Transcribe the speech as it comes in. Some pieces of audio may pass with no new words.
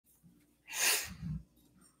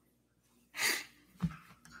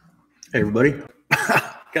Hey everybody,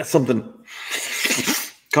 got something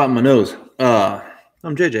caught in my nose.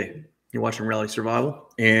 I'm JJ. You're watching Rally Survival,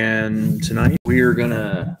 and tonight we are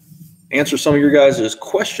gonna answer some of your guys'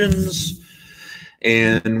 questions,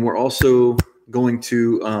 and we're also going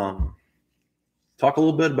to talk a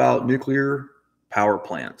little bit about nuclear power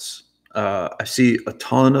plants. I see a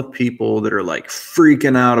ton of people that are like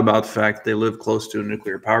freaking out about the fact that they live close to a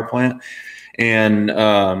nuclear power plant, and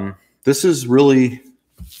this is really.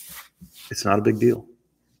 It's not a big deal.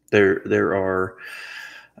 There are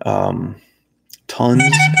tons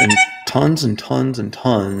and tons and tons and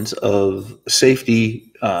tons of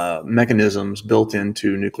safety mechanisms built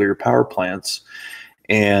into nuclear power plants,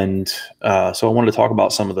 and so I wanted to talk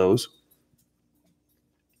about some of those.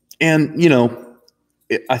 And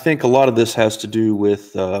I think a lot of this has to do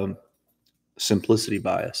with simplicity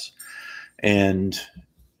bias. And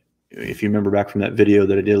if you remember back from that video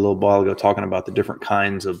that I did a little while ago talking about the different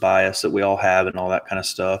kinds of bias that we all have and all that kind of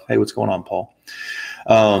stuff. Hey, what's going on, Paul?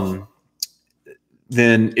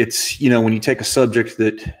 Then it's, when you take a subject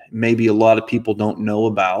that maybe a lot of people don't know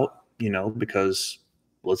about, because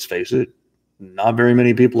let's face it, not very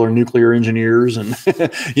many people are nuclear engineers and,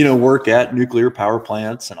 work at nuclear power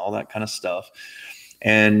plants and all that kind of stuff.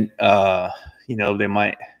 And, they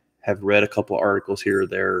might have read a couple of articles here or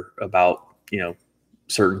there about,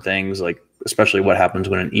 certain things, like especially what happens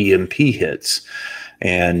when an EMP hits,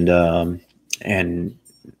 and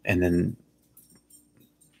then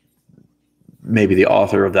maybe the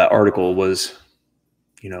author of that article was,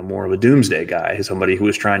 more of a doomsday guy, somebody who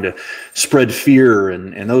was trying to spread fear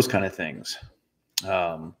and those kind of things.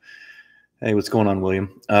 Hey, what's going on,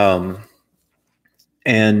 William?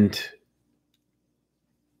 And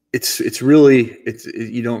you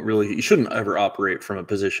shouldn't ever operate from a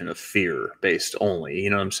position of fear based only,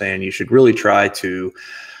 what I'm saying? You should really try to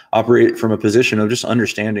operate from a position of just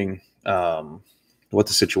understanding what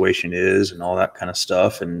the situation is and all that kind of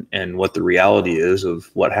stuff, and what the reality is of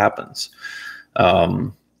what happens.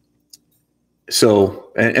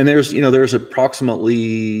 So there's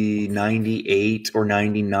approximately 98 or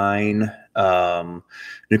 99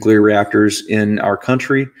 nuclear reactors in our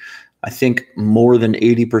country. I think more than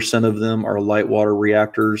 80% of them are light water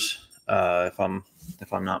reactors, if I'm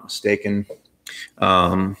not mistaken.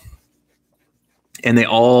 And they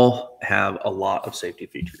all have a lot of safety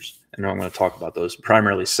features. And I'm going to talk about those,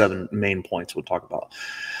 primarily 7 main points we'll talk about.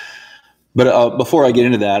 But before I get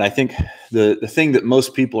into that, I think the thing that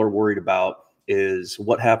most people are worried about is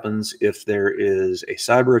what happens if there is a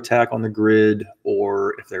cyber attack on the grid,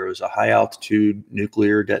 or if there was a high altitude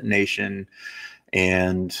nuclear detonation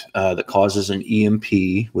and that causes an EMP,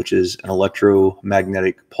 which is an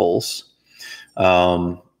electromagnetic pulse.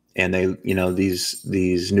 And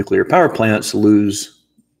these nuclear power plants lose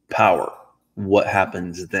power. What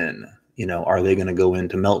happens then? Are they going to go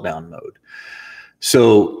into meltdown mode?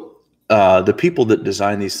 So the people that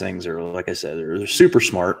design these things are, like I said, they're super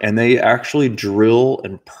smart, and they actually drill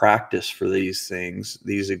and practice for these things,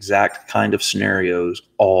 these exact kind of scenarios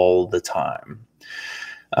all the time.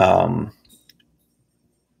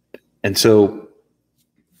 And so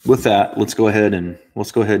with that, let's go ahead and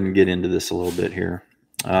get into this a little bit here.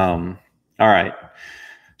 All right.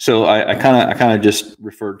 So I kind of just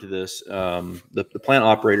referred to this. The plant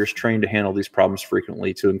operators trained to handle these problems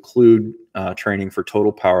frequently, to include training for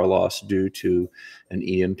total power loss due to an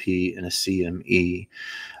EMP and a CME.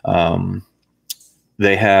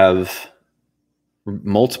 They have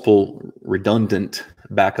multiple redundant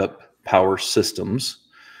backup power systems,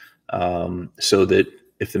 so that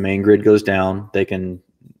if the main grid goes down, they can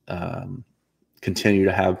continue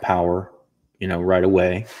to have power, right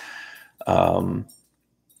away. And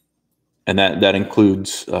that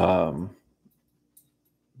includes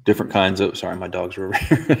different kinds of, sorry, my dogs are over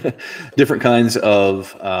here, different kinds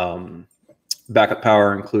of backup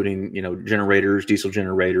power, including, generators, diesel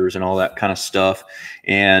generators, and all that kind of stuff.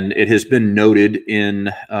 And it has been noted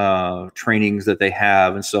in trainings that they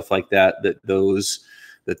have and stuff like that, that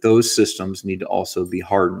those systems need to also be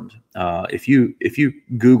hardened. If you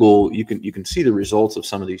Google, you can see the results of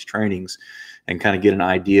some of these trainings and kind of get an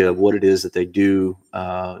idea of what it is that they do,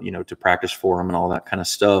 to practice for them and all that kind of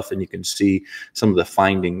stuff. And you can see some of the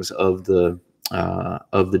findings of the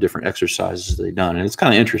different exercises they've done, and it's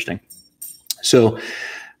kind of interesting. So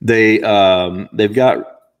they've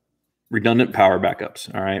got redundant power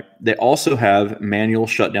backups. All right. They also have manual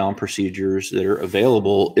shutdown procedures that are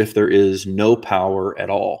available if there is no power at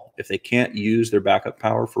all. If they can't use their backup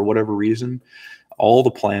power for whatever reason, all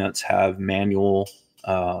the plants have manual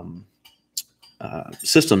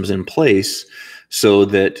systems in place so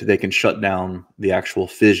that they can shut down the actual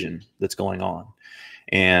fission that's going on.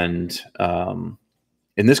 And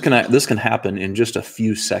this can happen in just a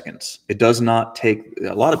few seconds. It does not take,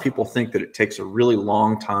 a lot of people think that it takes a really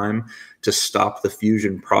long time to stop the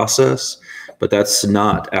fusion process, but that's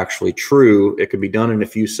not actually true. It can be done in a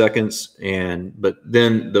few seconds. But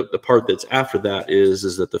then the part that's after that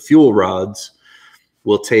is that the fuel rods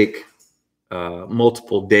will take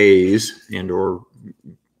multiple days and or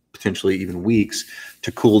potentially even weeks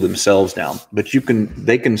to cool themselves down. But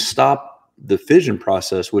they can stop the fission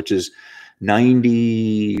process, which is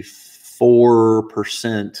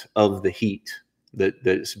 94% of the heat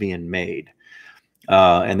that's being made,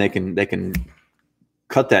 and they can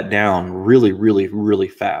cut that down really, really, really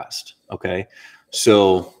fast. Okay,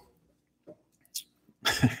 so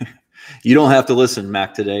you don't have to listen,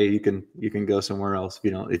 Mac, today. You can go somewhere else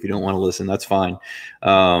if you don't want to listen. That's fine.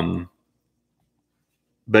 But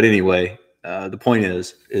anyway, the point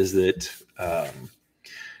is that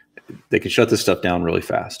they can shut this stuff down really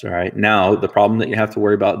fast. All right. Now, the problem that you have to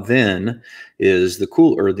worry about then is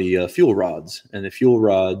the fuel rods, and the fuel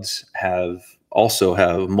rods also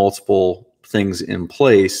have multiple things in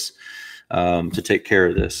place to take care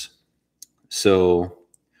of this. So,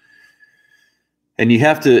 and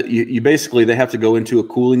you basically, they have to go into a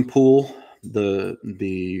cooling pool,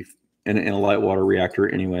 in a light water reactor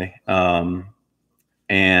anyway.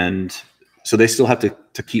 And so they still have to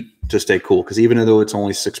stay cool, because even though it's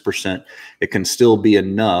only 6%, it can still be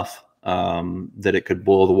enough that it could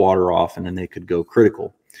boil the water off, and then they could go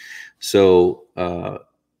critical. So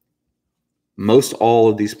most all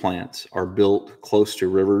of these plants are built close to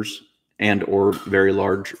rivers and or very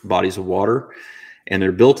large bodies of water, and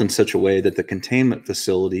they're built in such a way that the containment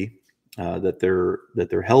facility that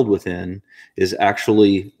they're held within is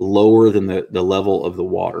actually lower than the level of the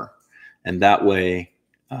water, and that way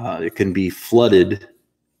it can be flooded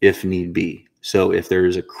if need be. So if there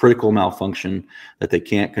is a critical malfunction that they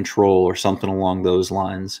can't control or something along those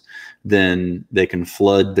lines, then they can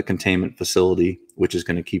flood the containment facility, which is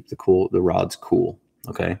going to keep the rods cool.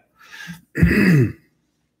 Okay.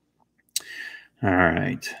 All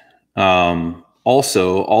right.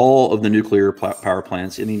 Also, all of the nuclear power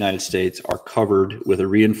plants in the United States are covered with a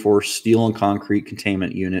reinforced steel and concrete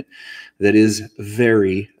containment unit that is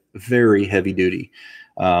very, very heavy duty.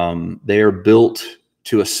 They are built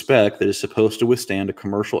to a spec that is supposed to withstand a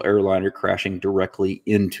commercial airliner crashing directly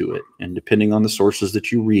into it. And depending on the sources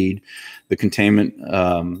that you read, the containment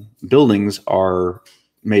buildings are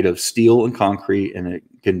made of steel and concrete, and it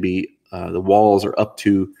can be, the walls are up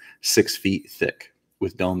to 6 feet thick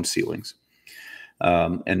with domed ceilings.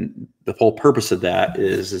 And the whole purpose of that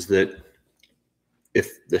is that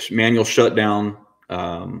if the manual shutdown,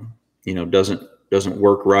 doesn't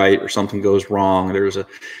work right, or something goes wrong, there's a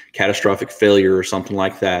catastrophic failure or something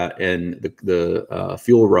like that, and the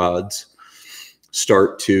fuel rods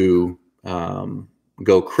start to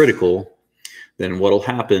go critical, then what'll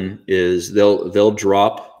happen is they'll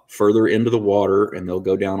drop further into the water, and they'll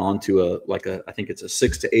go down onto I think it's a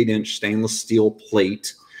 6 to 8 inch stainless steel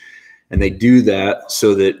plate, and they do that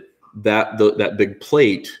so that big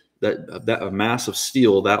plate, that a mass of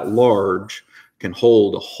steel that large, can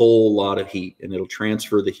hold a whole lot of heat, and it'll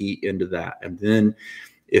transfer the heat into that. And then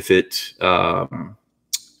if it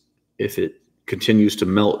continues to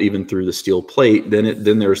melt even through the steel plate,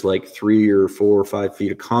 then there's like 3 or 4 or 5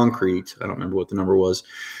 feet of concrete. I don't remember what the number was,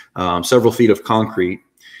 several feet of concrete.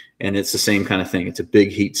 And it's the same kind of thing. It's a big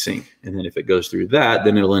heat sink. And then if it goes through that,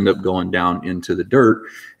 then it'll end up going down into the dirt.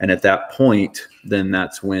 And at that point, then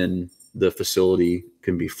that's when the facility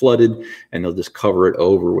can be flooded, and they'll just cover it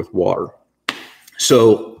over with water.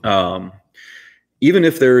 So even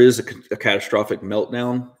if there is a catastrophic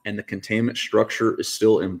meltdown and the containment structure is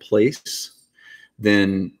still in place,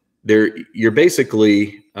 then you're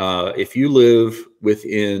basically, if you live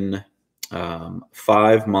within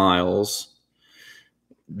 5 miles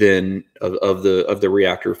then of the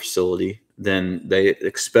reactor facility, then they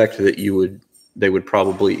expect that they would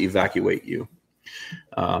probably evacuate you.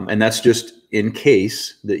 And that's just in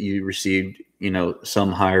case that you received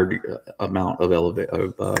some higher amount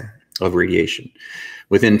of radiation.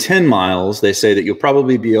 Within 10 miles, they say that you'll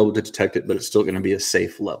probably be able to detect it, but it's still going to be a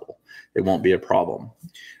safe level. It won't be a problem.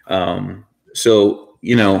 So,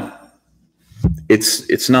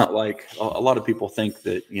 it's not like a lot of people think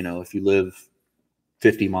that, if you live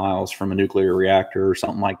 50 miles from a nuclear reactor or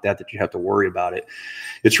something like that, that you have to worry about it.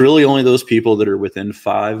 It's really only those people that are within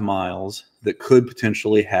 5 miles that could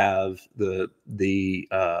potentially have the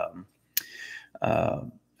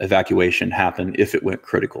evacuation happen if it went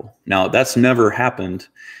critical. Now, that's never happened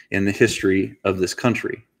in the history of this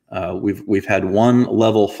country. We've had one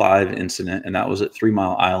level 5 incident, and that was at 3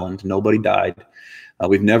 Mile Island. Nobody died.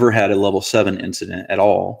 We've never had a level 7 incident at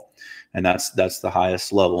all, and that's the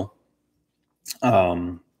highest level.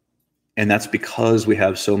 And that's because we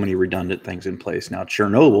have so many redundant things in place. Now,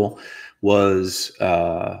 Chernobyl was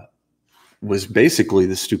basically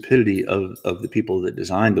the stupidity of the people that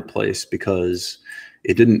designed the place, because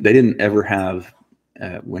they didn't ever have,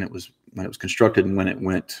 when it was constructed and when it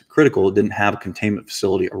went critical, it didn't have a containment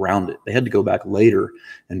facility around it. They had to go back later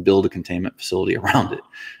and build a containment facility around it.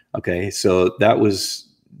 Okay, so that was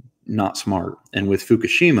not smart. And with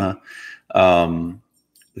Fukushima,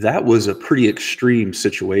 that was a pretty extreme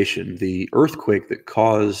situation. The earthquake that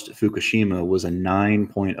caused Fukushima was a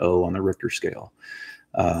 9.0 on the Richter scale.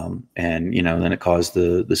 And, you know, then it caused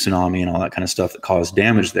the tsunami and all that kind of stuff that caused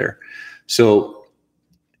damage there. So,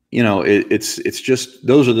 you know, it's just,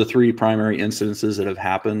 those are the 3 primary incidences that have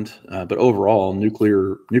happened. But overall,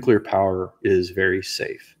 nuclear power is very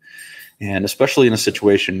safe. And especially in a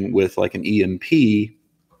situation with like an EMP,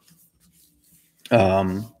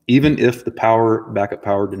 even if the backup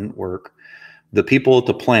power didn't work, the people at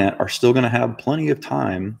the plant are still going to have plenty of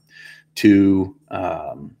time to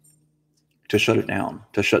shut it down,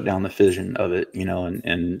 to shut down the fission of it, you know,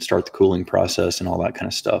 and start the cooling process and all that kind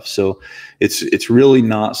of stuff. So it's really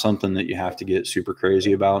not something that you have to get super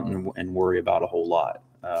crazy about and worry about a whole lot.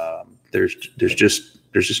 There's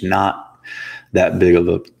just not that big of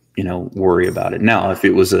a, you know, worry about it. Now, if it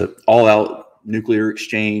was a all out nuclear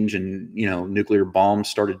exchange and, you know, nuclear bombs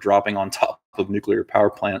started dropping on top of nuclear power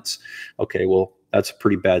plants, okay, well, that's a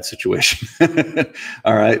pretty bad situation.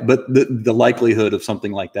 All right. But the likelihood of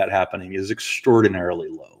something like that happening is extraordinarily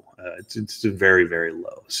low. It's very, very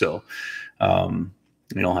low. So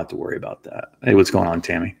you don't have to worry about that. Hey, what's going on,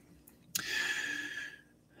 Tammy?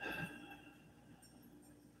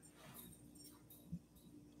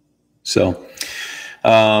 So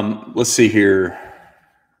let's see here.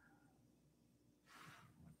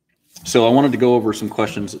 So I wanted to go over some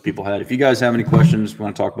questions that people had. If you guys have any questions,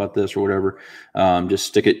 want to talk about this or whatever, just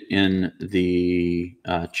stick it in the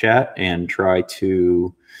chat and try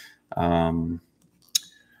to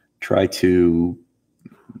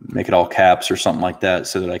make it all caps or something like that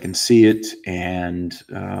so that I can see it, and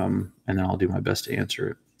then I'll do my best to answer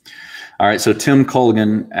it. All right. So Tim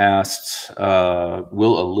Culligan asked,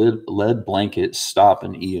 will a lead blanket stop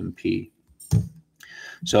an EMP?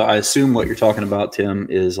 So I assume what you're talking about, Tim,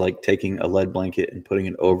 is like taking a lead blanket and putting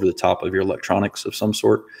it over the top of your electronics of some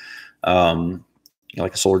sort, you know,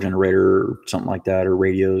 like a solar generator or something like that, or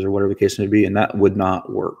radios or whatever the case may be. And that would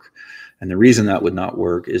not work. And the reason that would not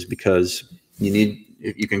work is because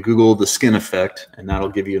you can Google the skin effect, and that'll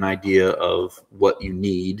give you an idea of what you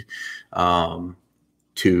need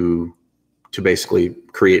to basically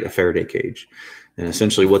create a Faraday cage. And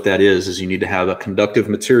essentially what that is you need to have a conductive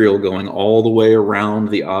material going all the way around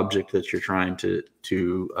the object that you're trying to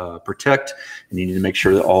protect. And you need to make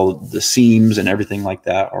sure that all the seams and everything like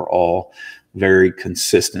that are all very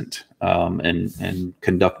consistent and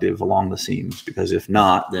conductive along the seams. Because if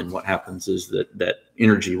not, then what happens is that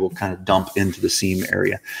energy will kind of dump into the seam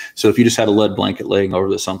area. So if you just had a lead blanket laying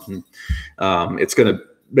over something, it's going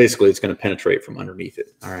to penetrate from underneath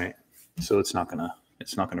it. All right. So it's not going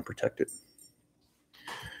to protect it.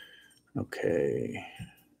 Okay.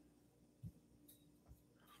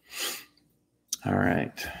 All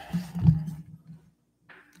right.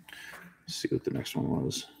 Let's see what the next one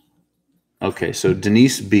was. Okay, so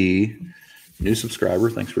Denise B, new subscriber,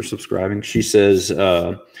 thanks for subscribing. She says,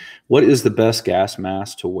 what is the best gas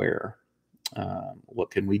mask to wear?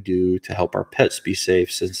 What can we do to help our pets be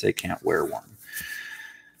safe since they can't wear one?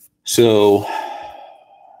 So,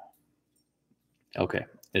 okay.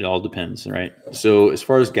 It all depends, right? So as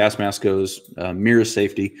far as gas mask goes, Mirror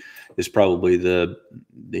Safety is probably the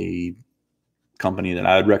company that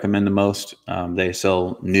I would recommend the most. They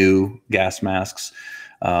sell new gas masks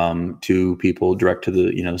to people, direct to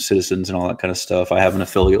the citizens and all that kind of stuff. I have an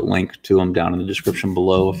affiliate link to them down in the description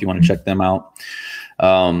below if you want to check them out.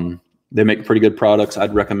 They make pretty good products.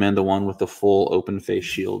 I'd recommend the one with the full open face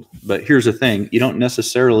shield. But here's the thing: you don't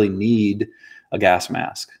necessarily need a gas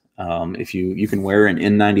mask. If you can wear an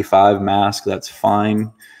N95 mask, that's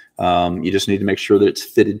fine. You just need to make sure that it's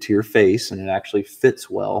fitted to your face and it actually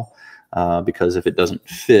fits well, because if it doesn't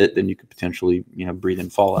fit, then you could potentially breathe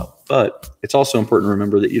in fallout. But it's also important to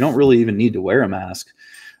remember that you don't really even need to wear a mask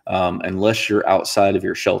unless you're outside of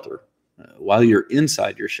your shelter. While you're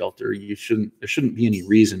inside your shelter, there shouldn't be any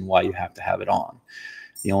reason why you have to have it on.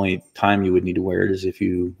 The only time you would need to wear it is if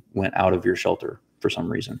you went out of your shelter for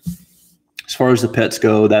some reason. As far as the pets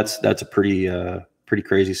go, that's a pretty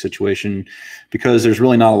crazy situation, because there's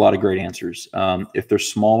really not a lot of great answers. If they're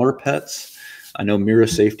smaller pets, I know Mirror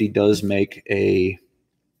Safety does make a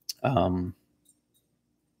Well,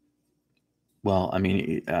 I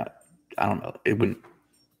mean, I don't know. It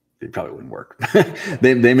probably wouldn't work.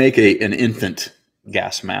 They make an infant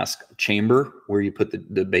gas mask chamber where you put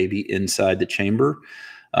the baby inside the chamber,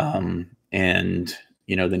 and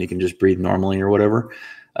then you can just breathe normally or whatever.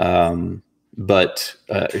 But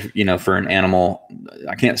for an animal,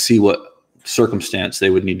 I can't see what circumstance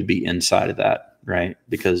they would need to be inside of that, right?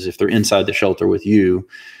 Because if they're inside the shelter with you,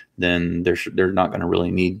 then they're not going to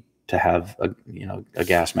really need to have a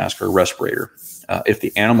gas mask or a respirator. If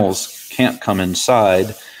the animals can't come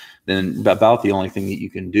inside, then about the only thing that you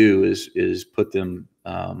can do is put them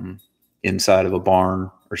inside of a barn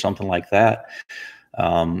or something like that.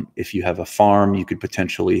 If you have a farm, you could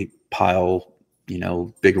potentially pile,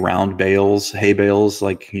 big round bales, hay bales,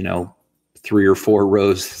 like, 3 or 4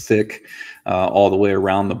 rows thick, all the way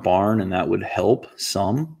around the barn. And that would help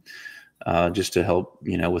some, just to help,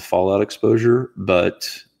 with fallout exposure. But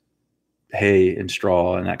hay and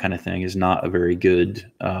straw and that kind of thing is not a very good,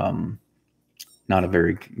 not a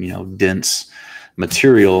very, dense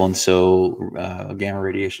material. And so gamma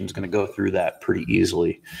radiation is going to go through that pretty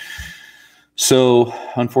easily. So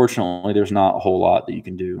unfortunately, there's not a whole lot that you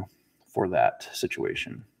can do for that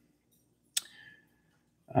situation.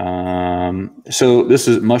 So this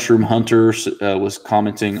is Mushroom Hunter was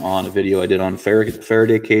commenting on a video I did on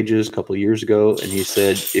Faraday cages a couple of years ago. And he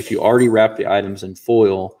said, if you already wrap the items in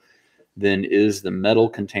foil, then is the metal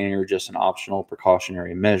container just an optional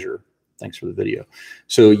precautionary measure? Thanks for the video.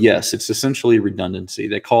 So yes, it's essentially redundancy.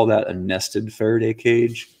 They call that a nested Faraday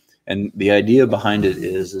cage. And the idea behind it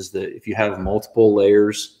is that if you have multiple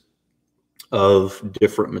layers of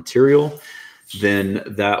different material, then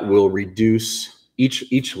that will reduce,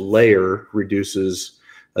 each layer reduces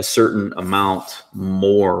a certain amount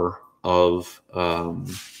more of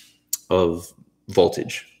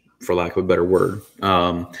voltage, for lack of a better word.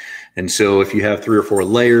 And so if you have 3 or 4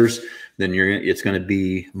 layers, then it's going to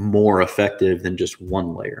be more effective than just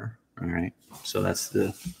one layer. All right. So that's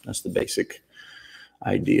the basic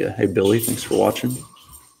idea. Hey, Billy, thanks for watching.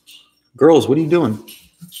 Girls, what are you doing?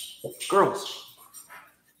 Girls,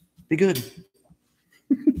 be good.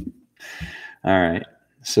 All right.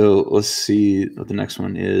 So let's see what the next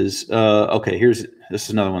one is. Okay, this is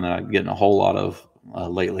another one that I'm getting a whole lot of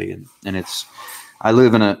lately, and it's I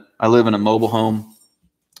live in a mobile home.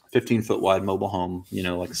 15-foot wide mobile home,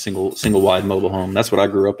 like a single wide mobile home. That's what I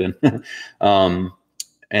grew up in.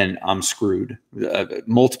 And I'm screwed.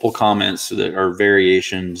 Multiple comments that are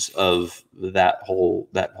variations of that whole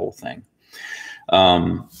thing.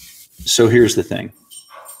 So here's the thing.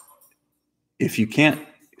 If you can't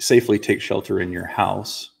safely take shelter in your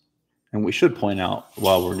house, and we should point out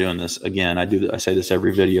while we're doing this, again, I say this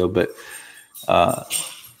every video, but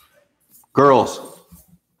girls,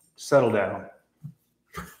 settle down.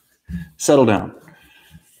 Settle down.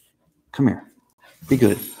 Come here. Be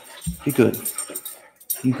good. Be good.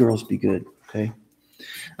 You girls be good. Okay.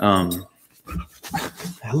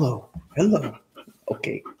 Hello.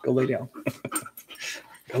 Okay. Go lay down.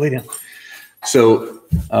 Go lay down. So,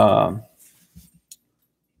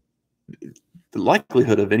 the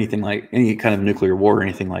likelihood of anything like any kind of nuclear war or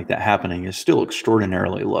anything like that happening is still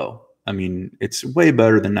extraordinarily low. I mean, it's way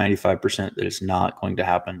better than 95% that it's not going to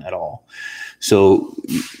happen at all. So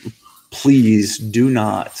please do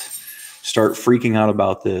not start freaking out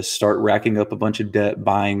about this, start racking up a bunch of debt,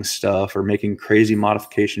 buying stuff, or making crazy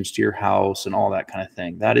modifications to your house and all that kind of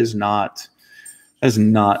thing. That is not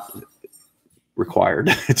required.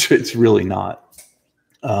 It's really not.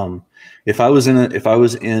 If I was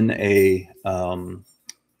in a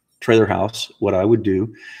trailer house, what I would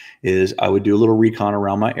do is I would do a little recon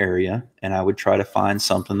around my area, and I would try to find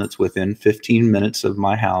something that's within 15 minutes of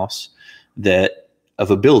my house,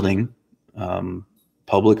 of a building,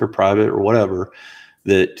 public or private or whatever,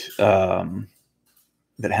 that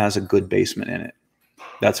has a good basement in it.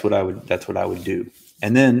 That's what I would do.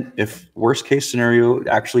 And then if worst case scenario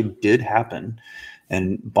actually did happen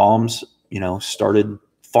and bombs, started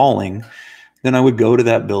falling, then I would go to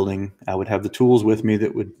that building. I would have the tools with me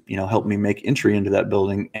that would, help me make entry into that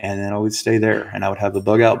building. And then I would stay there, and I would have the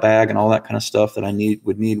bug out bag and all that kind of stuff that I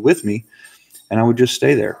would need with me. And I would just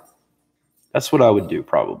stay there. That's what I would do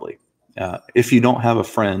probably. If you don't have a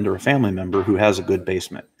friend or a family member who has a good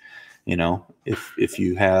basement, if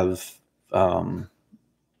you have,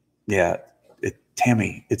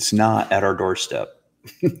 Tammy, it's not at our doorstep.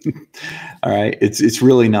 All right. It's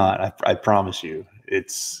really not. I promise you.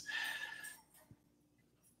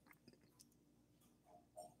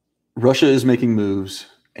 Russia is making moves,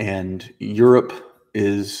 and Europe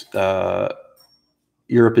is,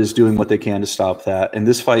 Europe is doing what they can to stop that. And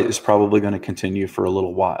this fight is probably going to continue for a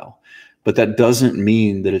little while. But that doesn't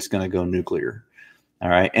mean that it's going to go nuclear. All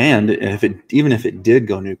right. And even if it did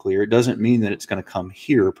go nuclear, it doesn't mean that it's going to come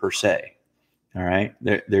here per se. All right.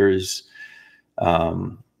 There is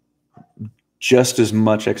just as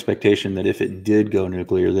much expectation that if it did go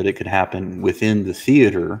nuclear, that it could happen within the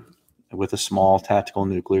theater with a small tactical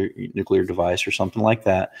nuclear device or something like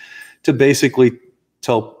that, to basically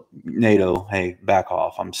tell NATO, hey, back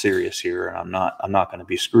off. I'm serious here, and I'm not going to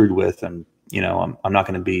be screwed with, and I'm not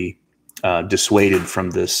going to be dissuaded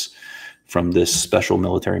from this special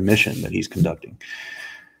military mission that he's conducting.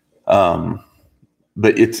 But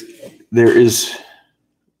there is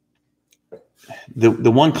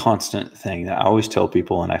the one constant thing that I always tell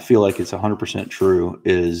people, and I feel like it's 100% true,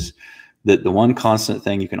 is that the one constant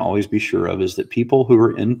thing you can always be sure of is that people who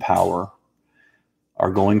are in power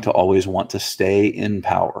are going to always want to stay in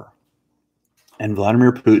power. And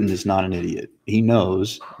Vladimir Putin is not an idiot. He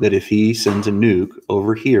knows that if he sends a nuke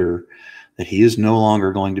over here, that he is no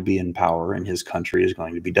longer going to be in power and his country is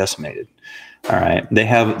going to be decimated. All right. They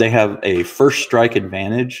have a first strike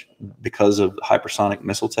advantage because of hypersonic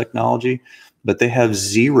missile technology, but they have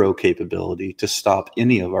zero capability to stop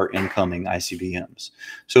any of our incoming ICBMs.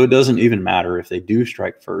 So it doesn't even matter if they do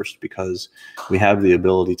strike first, because we have the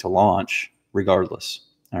ability to launch regardless.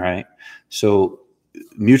 All right. So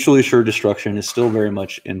mutually assured destruction is still very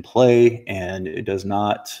much in play, and it does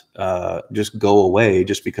not just go away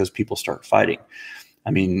just because people start fighting.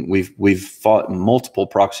 I mean, we've fought multiple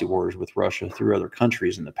proxy wars with Russia through other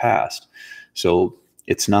countries in the past, so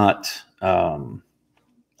it's not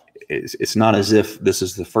it's not as if this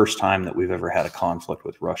is the first time that we've ever had a conflict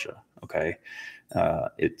with Russia. Okay,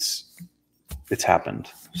 it's happened.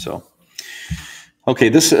 So, okay,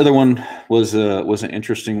 this other one was an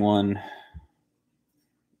interesting one.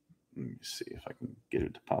 Let me see if I can get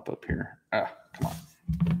it to pop up here. Come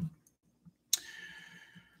on.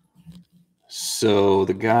 So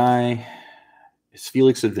the guy is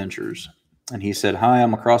Felix Adventures, and he said, "Hi,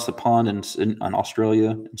 I'm across the pond in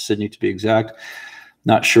Australia, in Sydney to be exact.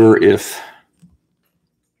 Not sure if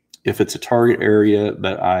it's a target area,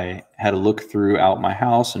 but I had a look throughout my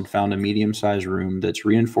house and found a medium-sized room that's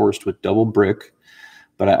reinforced with double brick,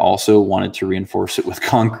 but I also wanted to reinforce it with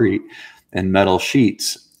concrete and metal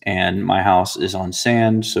sheets. And my house is on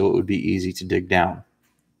sand, so it would be easy to dig down.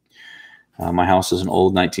 My house is an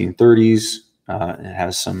old 1930s. It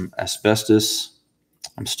has some asbestos.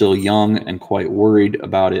 I'm still young and quite worried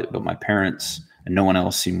about it, but my parents and no one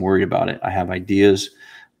else seem worried about it. I have ideas,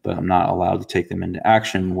 but I'm not allowed to take them into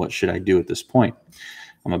action. What should I do at this point?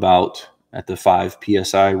 I'm about at the 5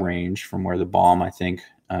 PSI range from where the bomb, I think,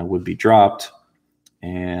 would be dropped.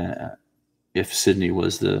 And if Sydney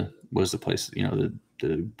was the place,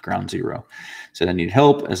 the ground zero. Said I need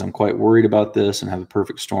help as I'm quite worried about this and have a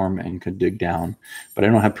perfect storm and could dig down, but I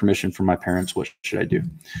don't have permission from my parents. What should I do?"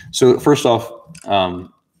 So first off,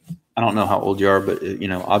 I don't know how old you are, but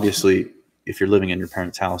obviously if you're living in your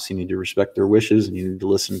parents' house, you need to respect their wishes and you need to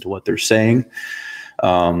listen to what they're saying.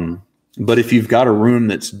 But if you've got a room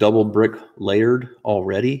that's double brick layered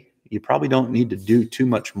already, you probably don't need to do too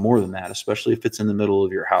much more than that, especially if it's in the middle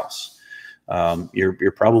of your house.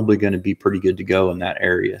 You're probably going to be pretty good to go in that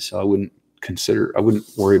area. So I wouldn't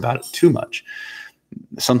worry about it too much.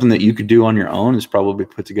 Something that you could do on your own is probably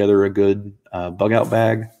put together a good bug out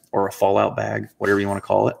bag or a fallout bag, whatever you want to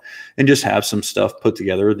call it, and just have some stuff put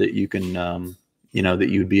together that you can, that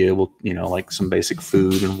you'd be able, like some basic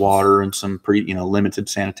food and water and some pretty, limited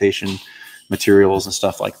sanitation materials and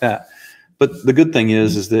stuff like that. But the good thing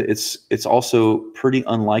is that it's also pretty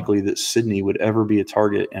unlikely that Sydney would ever be a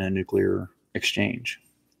target in a nuclear exchange.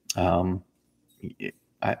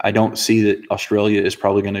 I don't see that Australia is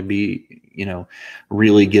probably going to be,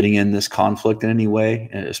 really getting in this conflict in any way,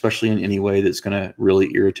 especially in any way that's going to really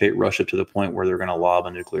irritate Russia to the point where they're going to lob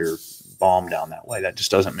a nuclear bomb down that way. That just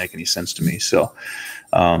doesn't make any sense to me. So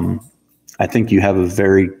I think you have a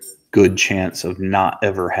very good chance of not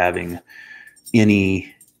ever having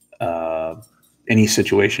any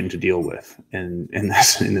situation to deal with in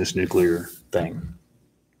this nuclear thing.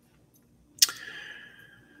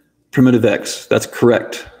 Primitive X, that's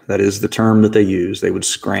correct. That is the term that they use. They would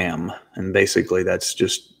scram, and basically that's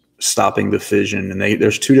just stopping the fission. And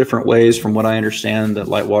there's two different ways, from what I understand, that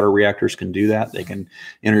light water reactors can do that. They can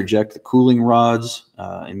interject the cooling rods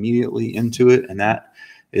immediately into it, and that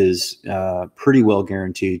is pretty well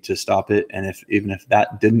guaranteed to stop it. And even if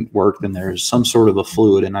that didn't work, then there's some sort of a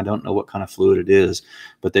fluid, and I don't know what kind of fluid it is,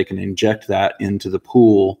 but they can inject that into the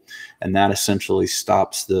pool, and that essentially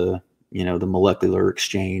stops the molecular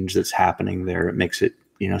exchange that's happening there. It makes it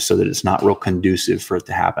so that it's not real conducive for it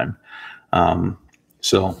to happen.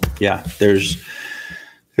 So yeah, there's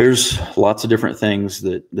lots of different things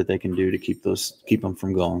that they can do to keep them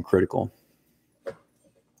from going critical.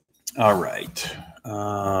 All right.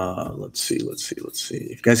 Let's see. If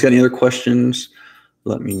you guys got any other questions,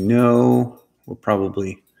 let me know. We'll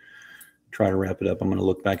probably try to wrap it up. I'm going to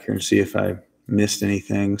look back here and see if I missed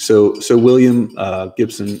anything. So William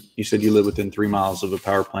Gibson, you said you live within 3 miles of a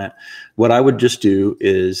power plant. What I would just do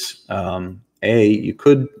is, you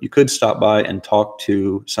could stop by and talk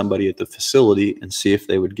to somebody at the facility and see if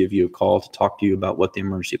they would give you a call to talk to you about what the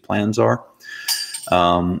emergency plans are.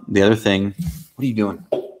 The other thing, what are you doing?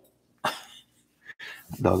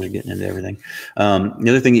 Dogs are getting into everything. The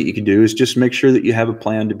other thing that you could do is just make sure that you have a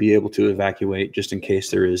plan to be able to evacuate just in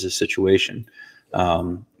case there is a situation.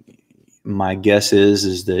 My guess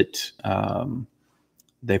is that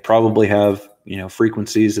they probably have,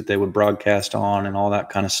 frequencies that they would broadcast on and all that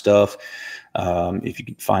kind of stuff. If you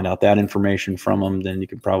could find out that information from them, then you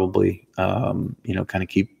could probably, kind of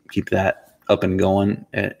keep that up and going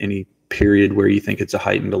at any period where you think it's a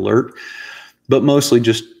heightened alert. But mostly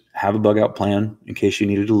just have a bug out plan in case you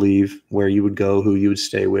needed to leave, where you would go, who you would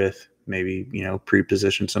stay with, maybe,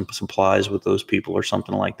 pre-position some supplies with those people or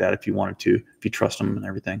something like that if you wanted to, if you trust them and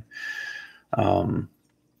everything.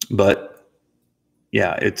 But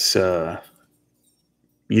yeah, it's, you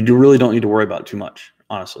really don't need to worry about it too much,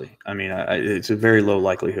 honestly. I mean, it's a very low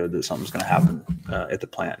likelihood that something's going to happen at the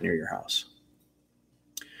plant near your house.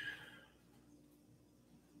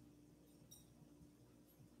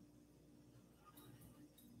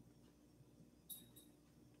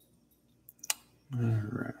 All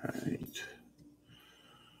right.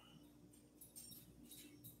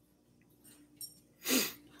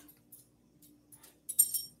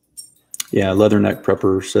 Yeah, Leatherneck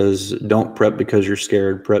Prepper says, don't prep because you're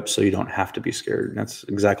scared, prep so you don't have to be scared. And that's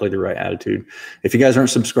exactly the right attitude. If you guys aren't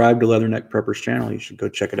subscribed to Leatherneck Prepper's channel, you should go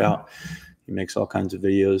check it out. He makes all kinds of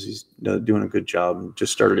videos. He's doing a good job.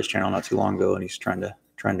 Just started his channel not too long ago, and he's trying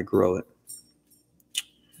to grow it.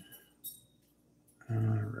 All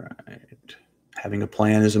right. Having a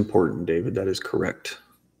plan is important, David. That is correct.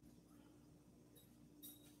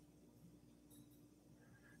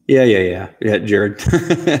 Yeah, Jared.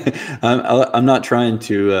 I'm not trying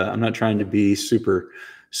to be super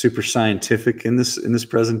scientific in this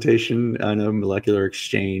presentation. I know molecular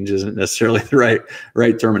exchange isn't necessarily the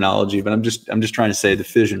right terminology, but I'm just trying to say the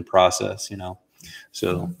fission process,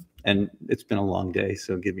 So, and it's been a long day,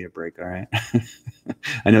 so give me a break, all right?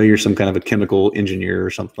 I know you're some kind of a chemical engineer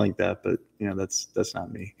or something like that, but that's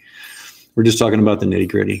not me. We're just talking about the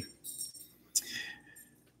nitty-gritty.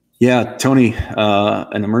 Yeah, Tony,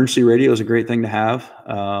 an emergency radio is a great thing to have.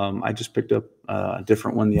 I just picked up a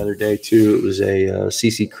different one the other day too. It was a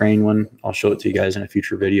CC Crane one. I'll show it to you guys in a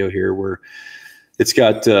future video here, where it's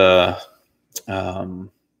got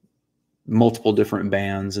multiple different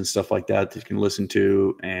bands and stuff like that you can listen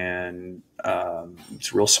to, and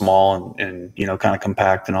it's real small and kind of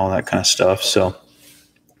compact and all that kind of stuff. So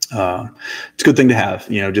it's a good thing to have,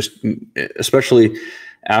 just especially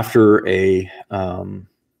after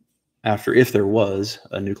if there was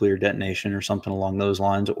a nuclear detonation or something along those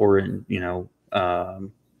lines, or in,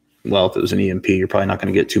 well, if it was an EMP, you're probably not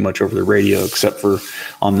going to get too much over the radio, except for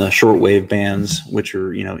on the shortwave bands, which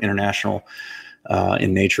are, international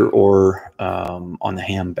in nature, or on the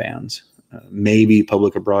ham bands, maybe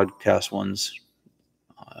public or broadcast ones,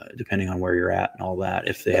 depending on where you're at and all that,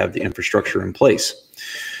 if they have the infrastructure in place.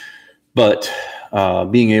 But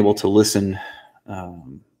being able to listen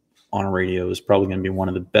on a radio is probably going to be one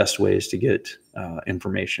of the best ways to get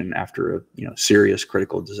information after a serious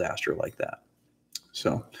critical disaster like that.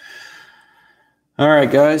 So, all right,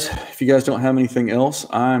 guys, if you guys don't have anything else,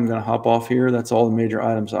 I'm going to hop off here. That's all the major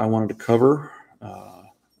items I wanted to cover,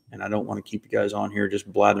 and I don't want to keep you guys on here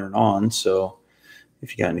just blathering on. So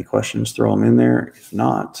if you got any questions, throw them in there. If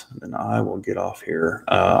not, then I will get off here.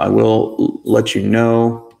 I will let you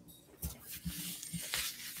know.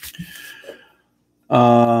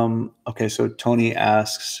 Okay, so Tony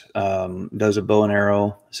asks, does a bow and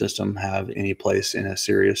arrow system have any place in a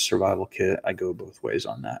serious survival kit? I go both ways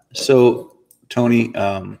on that. So Tony,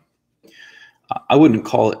 I wouldn't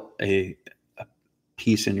call it a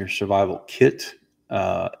piece in your survival kit.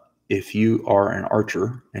 If you are an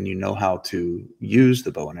archer and you know how to use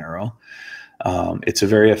the bow and arrow, it's a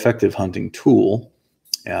very effective hunting tool.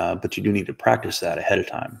 But you do need to practice that ahead of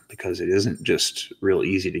time, because it isn't just real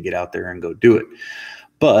easy to get out there and go do it.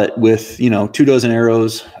 But with, 24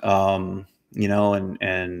 arrows, and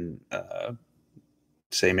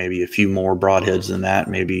say maybe a few more broadheads than that,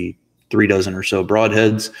 maybe 36 or so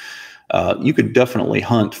broadheads, you could definitely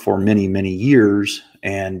hunt for many, many years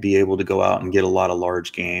and be able to go out and get a lot of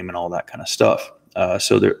large game and all that kind of stuff.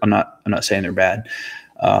 So I'm not saying they're bad.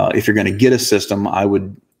 If you're going to get a system, I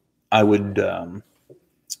would,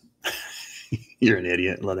 you're an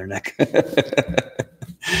idiot, Leatherneck.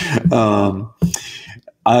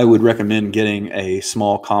 I would recommend getting a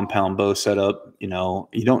small compound bow setup. You know,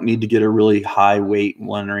 you don't need to get a really high weight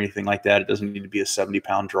one or anything like that. It doesn't need to be a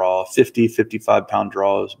 70-pound draw. 50, 55-pound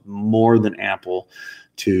draw is more than ample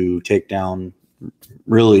to take down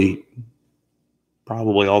really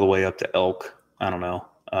probably all the way up to elk. I don't know.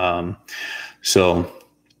 So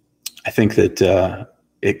I think that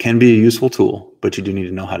it can be a useful tool, but you do need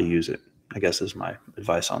to know how to use it, I guess, is my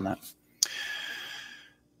advice on that.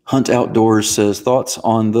 Hunt Outdoors says, thoughts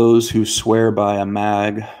on those who swear by a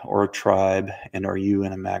mag or a tribe, and are you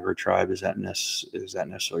in a mag or a tribe? Is that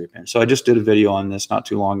necessarily your opinion? So I just did a video on this not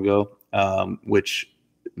too long ago, which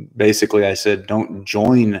basically I said, don't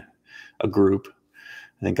join a group.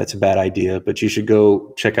 I think that's a bad idea, but you should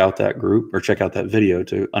go check out that group or check out that video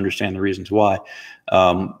to understand the reasons why.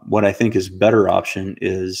 What I think is a better option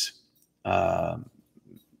is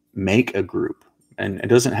make a group, and it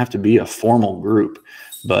doesn't have to be a formal group,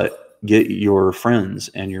 but get your friends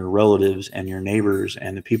and your relatives and your neighbors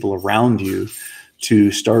and the people around you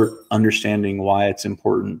to start understanding why it's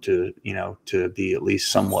important to, you know, to be at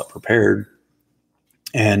least somewhat prepared.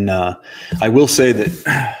 And I will say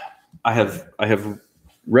that I have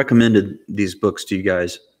recommended these books to you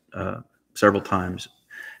guys several times.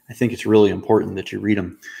 I think it's really important that you read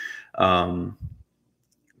them.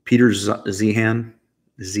 Peter Zeihan,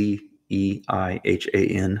 Zeihan,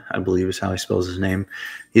 I believe is how he spells his name.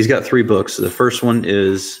 He's got 3 books. The first one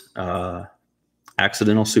is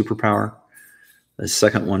Accidental Superpower. The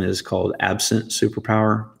second one is called Absent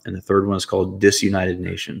Superpower. And the third one is called Disunited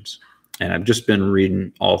Nations. And I've just been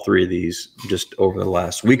reading all 3 of these just over the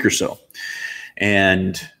last week or so.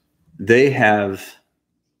 And they have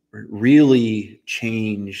really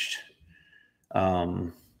changed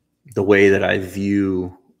the way that I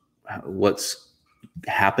view what's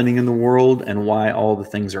happening in the world and why all the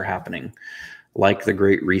things are happening, like the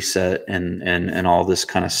Great Reset and all this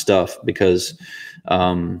kind of stuff. Because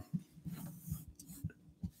I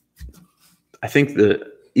think the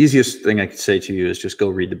easiest thing I could say to you is just go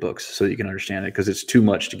read the books so that you can understand it, because it's too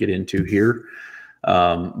much to get into here.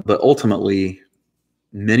 But ultimately,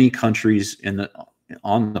 many countries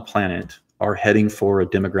on the planet are heading for a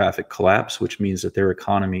demographic collapse, which means that their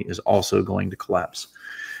economy is also going to collapse.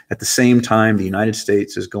 At the same time, the United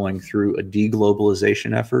States is going through a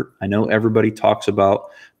deglobalization effort. I know everybody talks about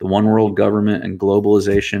the one world government and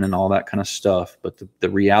globalization and all that kind of stuff, but the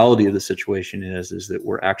reality of the situation is that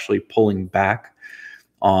we're actually pulling back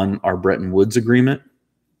on our Bretton Woods agreement,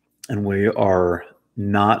 and we are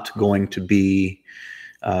not going to be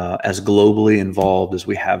as globally involved as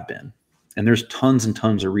we have been. And there's tons and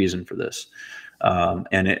tons of reason for this.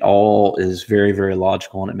 And it all is very, very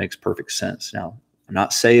logical, and it makes perfect sense. Now, I'm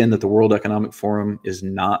not saying that the World Economic Forum is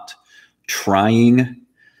not trying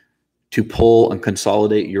to pull and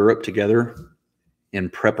consolidate Europe together in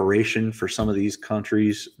preparation for some of these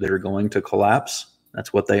countries that are going to collapse.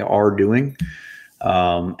 That's what they are doing.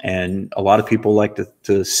 And a lot of people like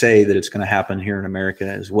to say that it's going to happen here in America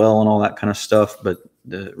as well and all that kind of stuff. But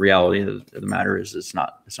the reality of the matter is it's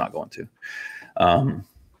not going to.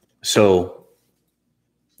 So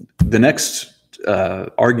the next,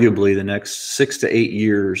 arguably the next 6 to 8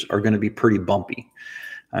 years are going to be pretty bumpy.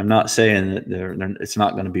 I'm not saying that it's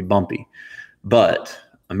not going to be bumpy, but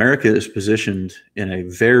America is positioned in a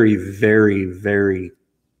very, very, very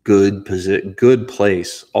good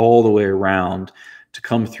place all the way around to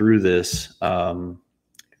come through this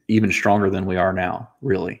even stronger than we are now,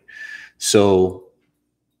 really. So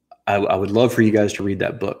I would love for you guys to read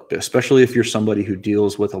that book, especially if you're somebody who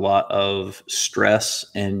deals with a lot of stress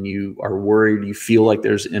and you are worried, you feel like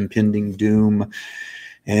there's impending doom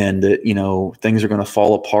and that, you know, things are going to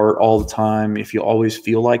fall apart all the time. If you always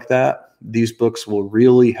feel like that, these books will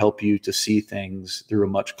really help you to see things through a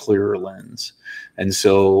much clearer lens. And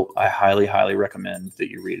so I highly, highly recommend that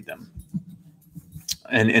you read them.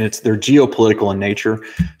 And they're geopolitical in nature.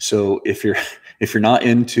 So if you're not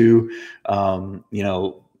into, you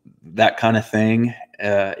know, that kind of thing,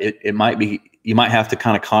 it might be, you might have to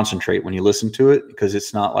kind of concentrate when you listen to it, because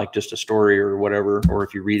it's not like just a story or whatever, or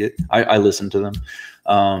if you read it, I listen to them.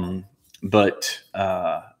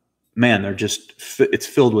 Man, they're just, it's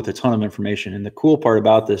filled with a ton of information. And the cool part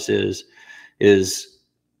about this is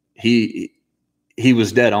he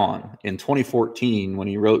was dead on. In 2014, when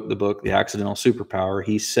he wrote the book, The Accidental Superpower,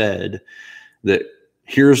 he said that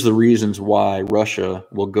here's the reasons why Russia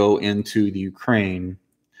will go into the Ukraine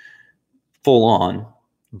full on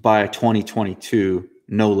by 2022,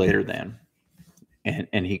 no later than.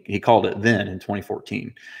 And he called it then in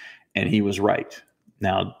 2014, and he was right.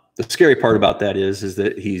 Now, the scary part about that is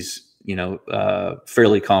that he's, you know,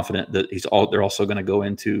 fairly confident that they're also going to go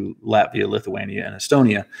into Latvia, Lithuania, and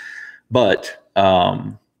Estonia. But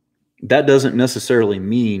that doesn't necessarily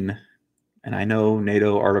mean, and I know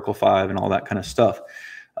NATO Article 5 and all that kind of stuff,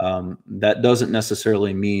 that doesn't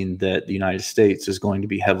necessarily mean that the United States is going to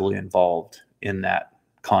be heavily involved in that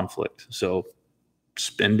conflict. So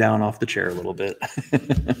spin down off the chair a little bit.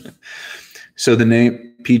 So the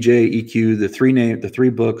name PJEQ, the three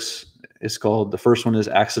books is called, the first one is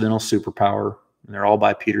Accidental Superpower, and they're all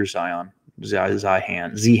by Peter Zeihan,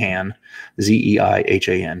 Zeihan,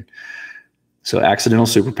 Z-E-I-H-A-N. So Accidental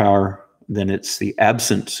Superpower, then it's the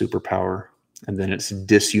Absent Superpower, and then it's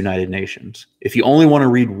Disunited Nations. If you only want to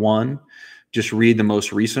read one, just read the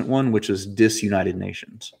most recent one, which is Disunited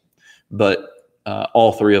Nations. But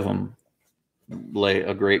all three of them lay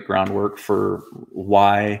a great groundwork for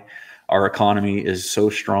why our economy is so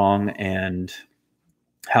strong and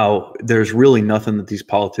how there's really nothing that these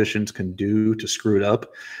politicians can do to screw it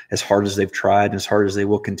up, as hard as they've tried and as hard as they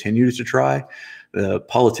will continue to try. The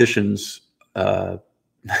politicians,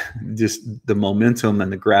 just the momentum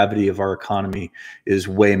and the gravity of our economy is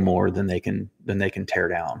way more than they can tear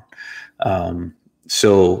down.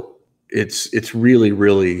 So it's really,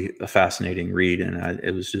 really a fascinating read. And I've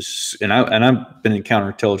been in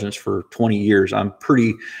counterintelligence for 20 years. I'm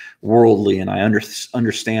pretty worldly, and I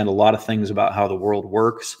understand a lot of things about how the world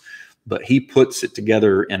works, but he puts it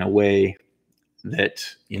together in a way that,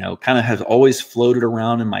 you know, kind of has always floated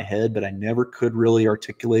around in my head, but I never could really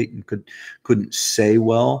articulate and couldn't say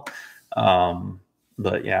well.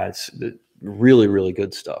 But yeah, it's really, really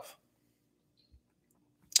good stuff.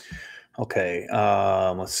 Okay,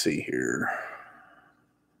 let's see here.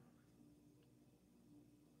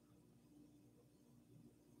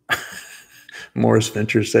 Morris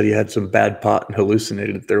Venture said he had some bad pot and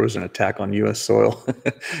hallucinated that there was an attack on U.S. soil.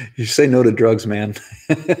 You say no to drugs, man.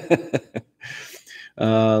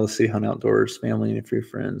 Let's see, hunt outdoors, family and a few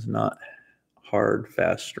friends, not hard,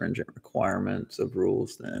 fast, stringent requirements of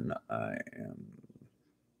rules, then I am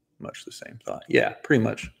much the same thought. Yeah, pretty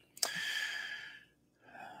much.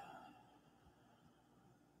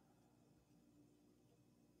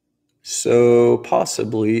 So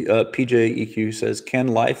possibly, PJEQ says, can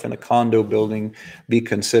life in a condo building be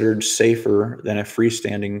considered safer than a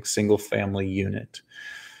freestanding single family unit?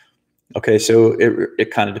 Okay, so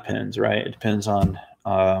it kind of depends, right? It depends on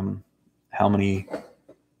how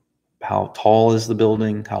tall is the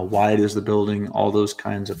building, how wide is the building, all those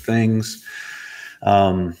kinds of things.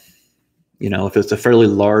 You know, if it's a fairly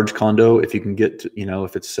large condo, if you can get to, you know,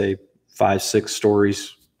 if it's say 5-6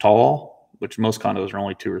 stories tall, which most condos are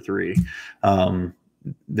only 2 or 3,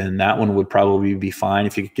 then that one would probably be fine.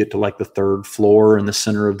 If you could get to like the 3rd floor in the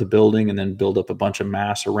center of the building and then build up a bunch of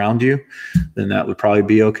mass around you, then that would probably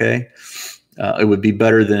be okay. It would be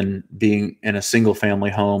better than being in a single family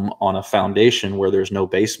home on a foundation where there's no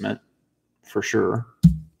basement, for sure.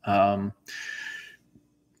 But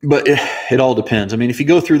it all depends. I mean, if you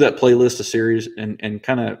go through that playlist, a series, and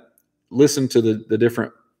kind of listen to the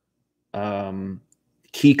different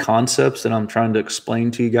key concepts that I'm trying to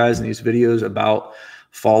explain to you guys in these videos about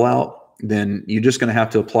fallout, then you're just going to have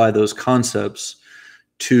to apply those concepts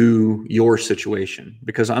to your situation,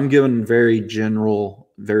 because I'm given very general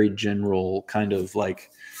kind of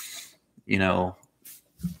like, you know,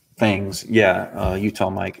 things. Yeah, Utah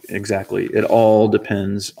Mike, exactly. It all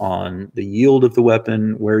depends on the yield of the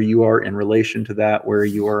weapon, where you are in relation to that, where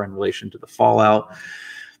you are in relation to the fallout,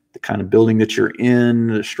 the kind of building that you're in,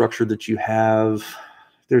 the structure that you have.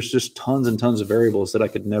 There's just tons and tons of variables that I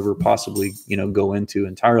could never possibly, you know, go into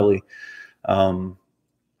entirely.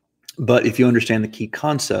 But if you understand the key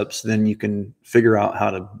concepts, then you can figure out how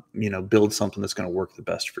to, you know, build something that's going to work the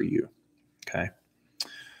best for you. Okay.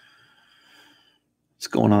 What's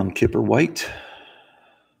going on, Kipper White?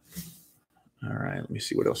 All right, let me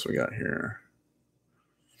see what else we got here.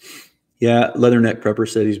 Yeah, Leatherneck Prepper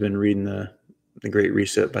said he's been reading the Great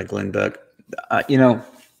Reset by Glenn Beck. You know,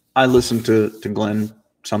 I listen to Glenn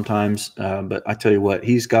sometimes, but I tell you what,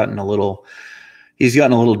 he's gotten a little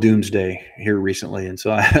doomsday here recently, and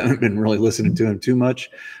so I haven't been really listening to him too much,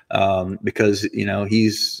 because, you know,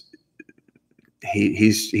 he's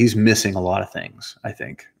missing a lot of things. I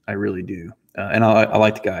think I really do. And I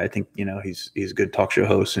like the guy. I think, you know, he's a good talk show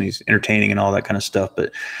host and he's entertaining and all that kind of stuff.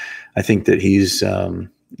 But I think that he's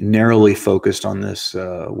narrowly focused on this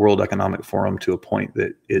World Economic Forum to a point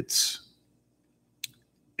that it's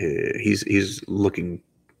he's looking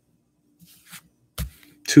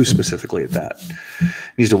too specifically at that.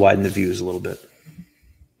 Needs to widen the views a little bit.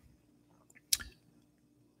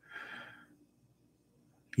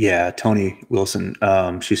 Yeah, Tony Wilson.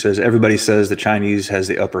 She says, everybody says the Chinese has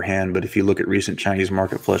the upper hand, but if you look at recent Chinese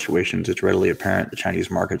market fluctuations, it's readily apparent the Chinese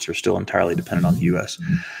markets are still entirely dependent on the U.S.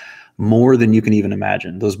 more than you can even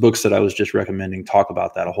imagine. Those books that I was just recommending talk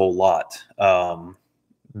about that a whole lot.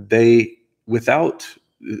 Without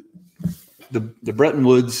the Bretton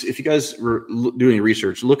Woods, if you guys were doing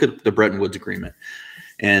research, look at the Bretton Woods Agreement.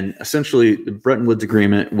 And essentially, the Bretton Woods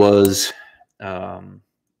Agreement was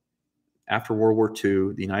after World War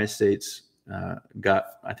II, the United States got,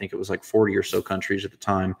 I think it was like 40 or so countries at the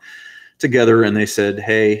time together, and they said,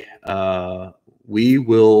 hey, we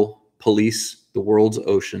will police the world's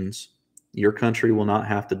oceans. Your country will not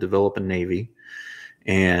have to develop a navy,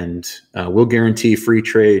 and we'll guarantee free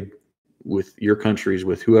trade with your countries,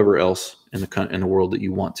 with whoever else in the world that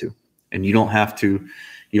you want to. And you don't have to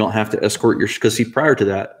escort your, because see, prior to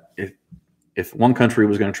that, if one country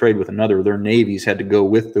was going to trade with another, their navies had to go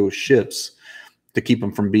with those ships to keep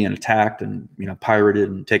them from being attacked and, you know, pirated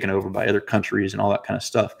and taken over by other countries and all that kind of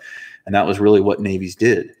stuff. And that was really what navies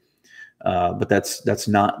did. But that's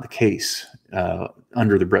not the case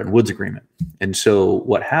under the Bretton Woods Agreement. And so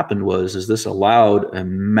what happened is this allowed a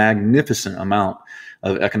magnificent amount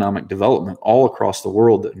of economic development all across the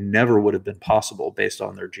world that never would have been possible based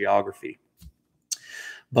on their geography.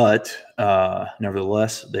 But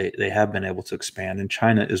nevertheless, they have been able to expand, and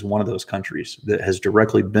China is one of those countries that has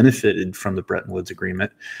directly benefited from the Bretton Woods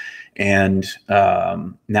Agreement. And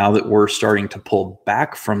now that we're starting to pull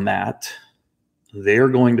back from that, they're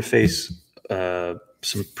going to face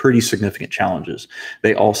some pretty significant challenges.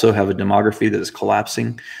 They also have a demography that is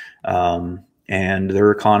collapsing, and their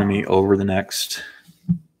economy over the next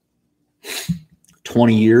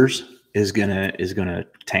 20 years is gonna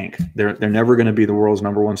tank. They're never going to be the world's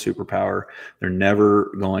 #1 superpower. They're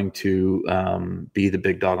never going to be the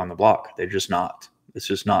big dog on the block. They're just not.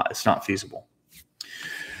 It's not feasible.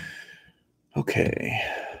 Okay.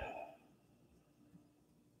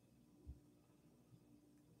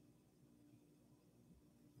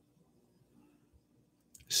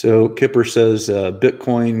 So Kipper says,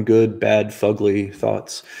 Bitcoin, good, bad, fugly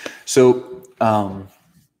thoughts. So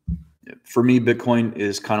for me, Bitcoin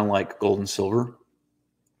is kind of like gold and silver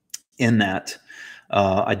in that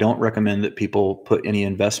I don't recommend that people put any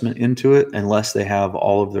investment into it unless they have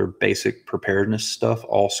all of their basic preparedness stuff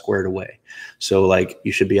all squared away. So like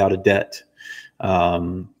you should be out of debt.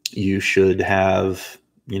 You should have,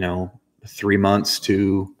 3 months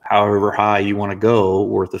to however high you want to go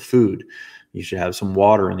worth of food. You should have some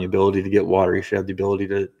water and the ability to get water. You should have the ability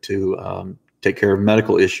to take care of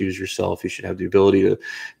medical issues yourself. You should have the ability to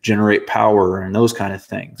generate power and those kind of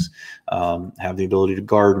things. Have the ability to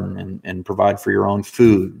garden and provide for your own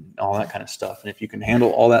food, all that kind of stuff. And if you can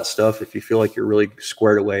handle all that stuff, if you feel like you're really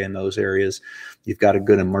squared away in those areas, you've got a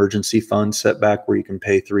good emergency fund set back where you can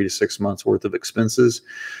pay 3 to 6 months worth of expenses,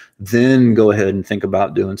 then go ahead and think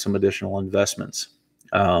about doing some additional investments.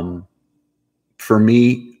 For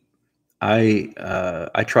me,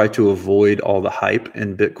 I try to avoid all the hype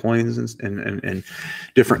in Bitcoins and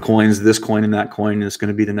different coins, this coin and that coin is going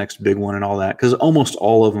to be the next big one and all that, because almost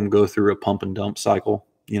all of them go through a pump and dump cycle,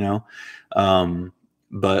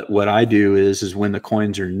 but what I do is when the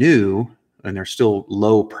coins are new and they're still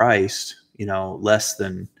low priced, less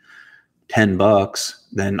than $10,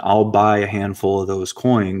 then I'll buy a handful of those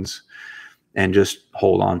coins and just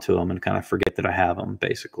hold on to them and kind of forget that I have them,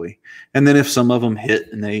 basically. And then if some of them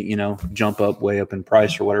hit and they, jump up way up in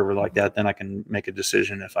price or whatever like that, then I can make a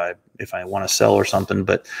decision if I want to sell or something.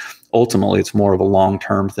 But ultimately, it's more of a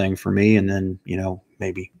long-term thing for me. And then,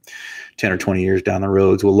 maybe 10 or 20 years down the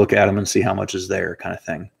road, we'll look at them and see how much is there, kind of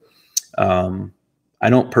thing. I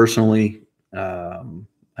don't personally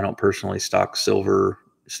stack silver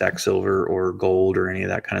or gold or any of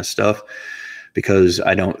that kind of stuff, because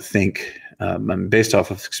I don't think, based off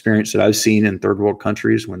of experience that I've seen in third world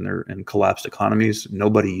countries when they're in collapsed economies,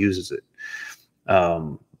 nobody uses it.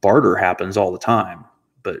 Barter happens all the time,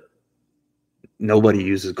 but nobody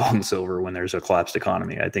uses gold and silver when there's a collapsed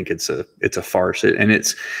economy. I think it's a farce.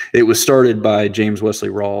 It was started by James Wesley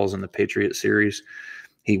Rawls in the Patriot series.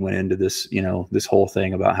 He went into this, this whole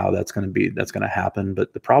thing about how that's going to happen.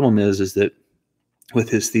 But the problem is that with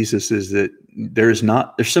his thesis is that there's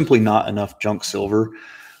simply not enough junk silver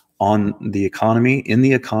in the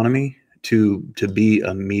economy to be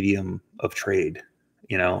a medium of trade.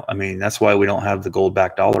 That's why we don't have the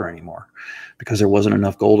gold-backed dollar anymore, because there wasn't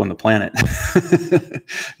enough gold on the planet.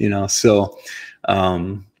 So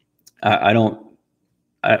I don't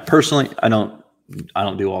Personally, I don't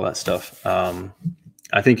do all that stuff.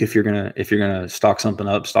 I think if you're gonna stock something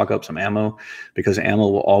up, stock up some ammo, because ammo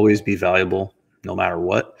will always be valuable no matter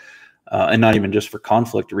what. And not even just for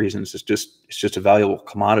conflict reasons. It's just a valuable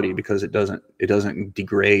commodity because it doesn't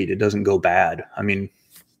degrade. It doesn't go bad. I mean,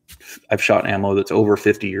 I've shot ammo that's over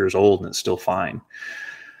 50 years old and it's still fine.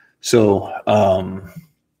 So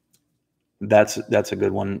that's a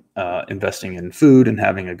good one. Investing in food and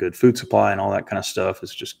having a good food supply and all that kind of stuff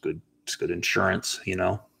is just good. It's good insurance, you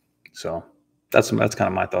know. So that's kind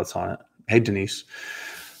of my thoughts on it. Hey, Denise,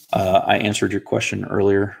 I answered your question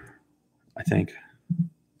earlier, I think.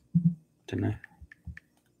 Didn't I?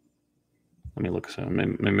 Let me look. So let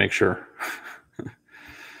me make sure.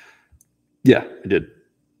 Yeah, I did.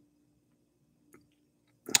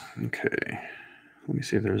 Okay. Let me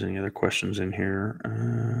see if there's any other questions in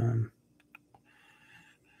here.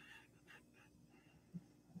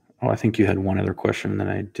 Oh, I think you had one other question that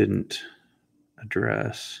I didn't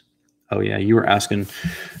address. Oh yeah, you were asking.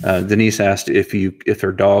 Denise asked if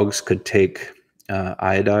her dogs could take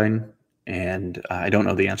iodine. And I don't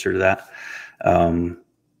know the answer to that. I'm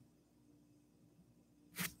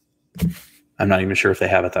not even sure if they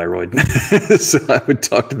have a thyroid. So I would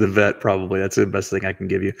talk to the vet probably. That's the best thing I can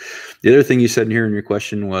give you. The other thing you said in here in your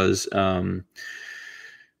question was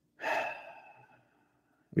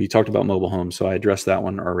you talked about mobile homes. So I addressed that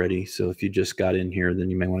one already. So if you just got in here,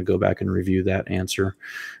 then you may want to go back and review that answer.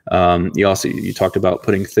 You talked about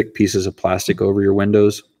putting thick pieces of plastic over your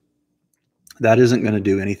windows. That isn't going to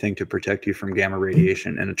do anything to protect you from gamma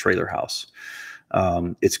radiation in a trailer house.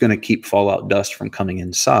 It's going to keep fallout dust from coming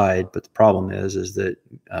inside, but the problem is that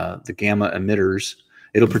the gamma emitters,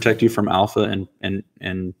 it'll protect you from alpha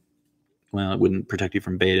and well, it wouldn't protect you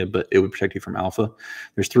from beta, but it would protect you from alpha.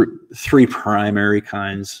 There's three primary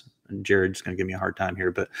kinds. And Jared's going to give me a hard time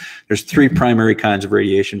here, but there's three primary kinds of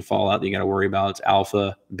radiation fallout that you got to worry about. It's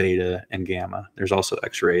alpha, beta, and gamma. There's also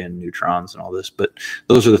X-ray and neutrons and all this, but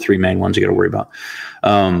those are the three main ones you got to worry about.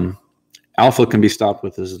 Alpha can be stopped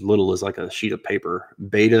with as little as like a sheet of paper.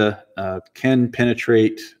 Beta can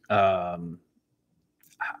penetrate.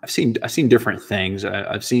 I've seen different things.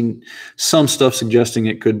 I've seen some stuff suggesting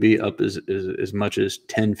it could be up as much as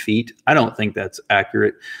 10 feet. I don't think that's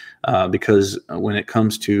accurate because when it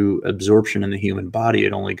comes to absorption in the human body,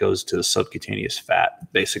 it only goes to the subcutaneous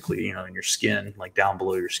fat, basically, you know, in your skin, like down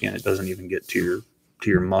below your skin. It doesn't even get to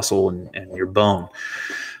your muscle and your bone.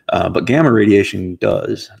 But gamma radiation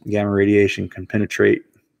does. Gamma radiation can penetrate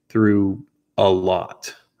through a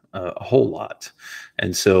lot, a whole lot.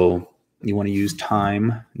 And so you want to use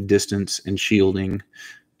time, distance, and shielding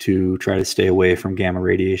to try to stay away from gamma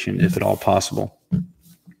radiation if at all possible.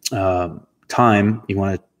 Time, you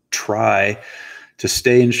want to try to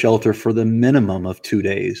stay in shelter for the minimum of 2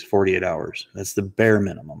 days, 48 hours. That's the bare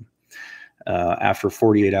minimum. After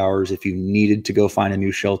 48 hours, if you needed to go find a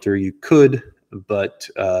new shelter, you could, but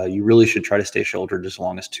you really should try to stay sheltered as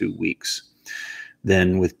long as 2 weeks.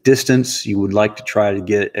 Then with distance, you would like to try to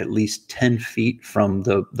get at least 10 feet from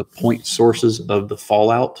the point sources of the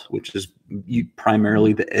fallout, which is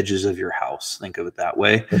primarily the edges of your house. Think of it that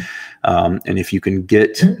way. And if you can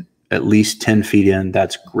get at least 10 feet in,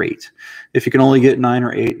 that's great. If you can only get 9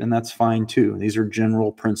 or 8, then that's fine too. These are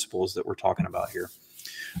general principles that we're talking about here.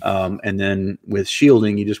 And then with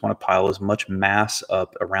shielding, you just want to pile as much mass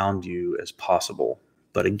up around you as possible.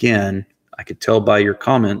 But again, I could tell by your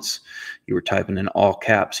comments, you were typing in all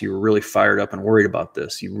caps. You were really fired up and worried about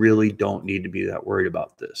this. You really don't need to be that worried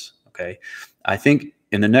about this. Okay. I think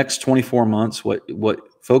in the next 24 months, what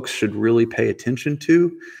folks should really pay attention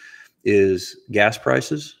to is gas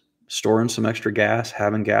prices, storing some extra gas,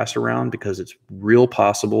 having gas around, because it's real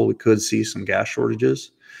possible we could see some gas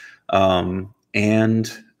shortages, and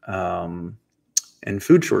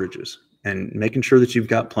food shortages. And making sure that you've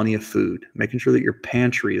got plenty of food, making sure that your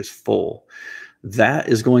pantry is full. That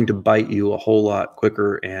is going to bite you a whole lot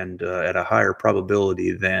quicker and at a higher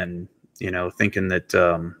probability than, you know, thinking that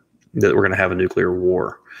that we're going to have a nuclear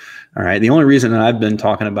war. All right. The only reason that I've been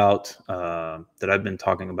talking about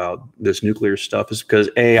this nuclear stuff is because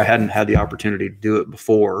A, I hadn't had the opportunity to do it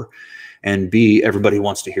before, and B, everybody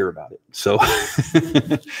wants to hear about it. So,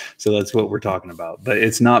 so that's what we're talking about. But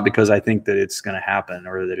it's not because I think that it's going to happen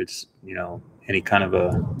or that it's, you know, any kind of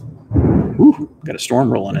got a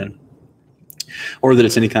storm rolling in, or that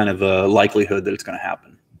it's any kind of a likelihood that it's going to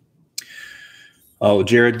happen. Oh,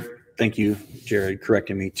 Jared, thank you, Jared,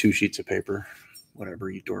 correcting me. 2 sheets of paper,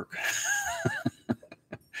 whatever, you dork.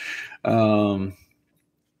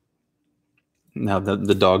 Now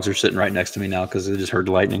the dogs are sitting right next to me now because they just heard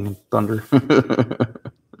lightning and thunder.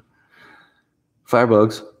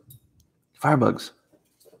 Firebugs.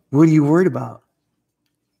 What are you worried about?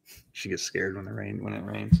 She gets scared when it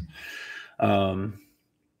rains. All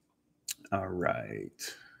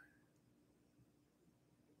right.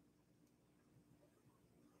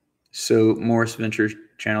 So Morris Ventures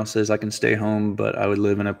channel says, I can stay home, but I would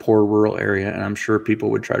live in a poor rural area, and I'm sure people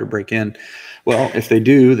would try to break in. Well, if they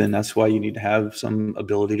do, then that's why you need to have some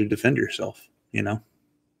ability to defend yourself, you know?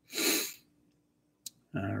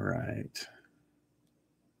 All right.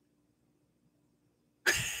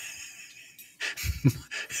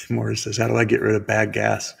 Morris says, how do I get rid of bad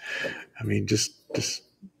gas? I mean, just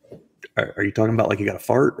are you talking about like you got a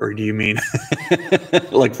fart, or do you mean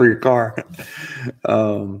like for your car?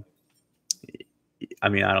 I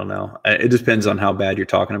mean, I don't know. It depends on how bad you're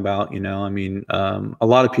talking about, you know? I mean, a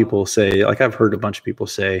lot of people say, like I've heard a bunch of people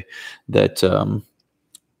say that,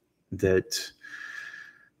 that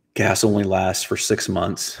gas only lasts for 6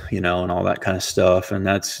 months, you know, and all that kind of stuff. And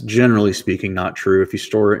that's generally speaking not true. If you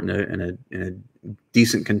store it in a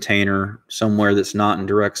decent container somewhere that's not in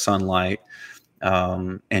direct sunlight,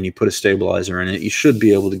 and you put a stabilizer in it, you should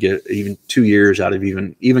be able to get even 2 years out of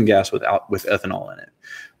even gas with ethanol in it.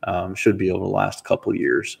 Should be able to last a couple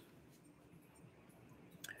years.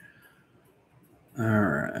 All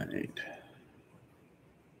right.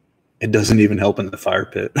 It doesn't even help in the fire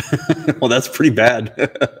pit. Well, that's pretty bad.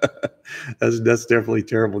 That's definitely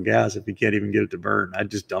terrible gas if you can't even get it to burn. I'd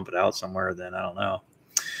just dump it out somewhere then. I don't know.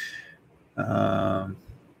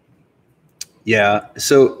 Yeah.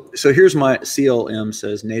 So here's my CLM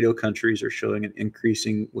says NATO countries are showing an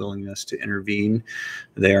increasing willingness to intervene.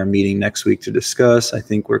 They are meeting next week to discuss. I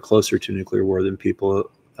think we're closer to nuclear war than people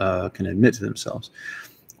can admit to themselves.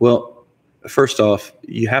 Well, first off,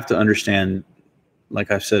 you have to understand,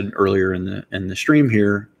 like I've said earlier in the stream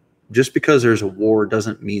here, just because there's a war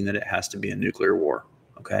doesn't mean that it has to be a nuclear war.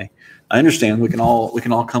 Okay. I understand we can all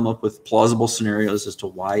come up with plausible scenarios as to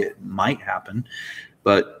why it might happen,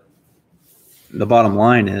 but the bottom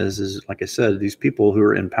line is like I said, these people who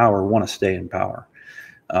are in power want to stay in power.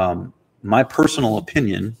 My personal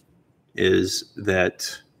opinion is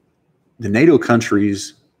that the NATO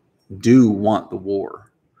countries do want the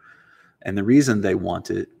war. And the reason they want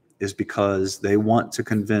it is because they want to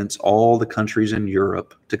convince all the countries in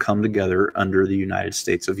Europe to come together under the United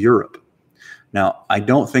States of Europe. Now, I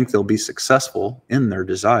don't think they'll be successful in their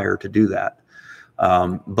desire to do that.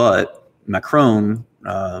 But Macron,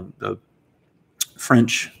 the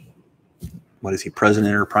French, what is he,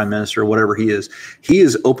 president or prime minister, whatever he is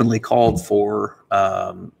openly called for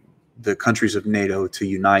the countries of NATO to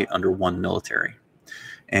unite under one military.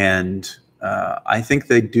 And I think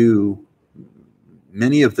they do.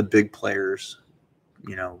 Many of the big players,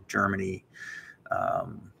 you know, Germany,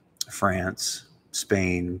 France,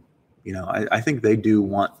 Spain, you know, I think they do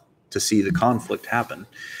want to see the conflict happen,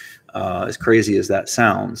 as crazy as that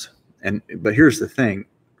sounds. But here's the thing.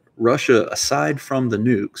 Russia, aside from the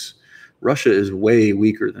nukes, Russia is way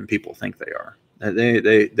weaker than people think they are.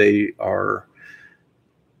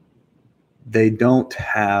 They don't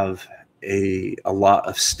have a lot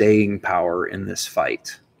of staying power in this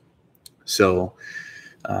fight. So,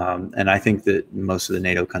 and I think that most of the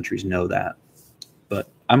NATO countries know that, but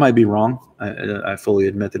I might be wrong. I fully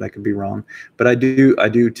admit that I could be wrong, but I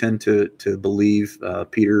do tend to believe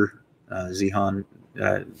Peter Zihan,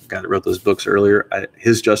 guy that wrote those books earlier.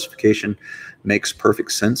 His justification makes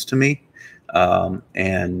perfect sense to me,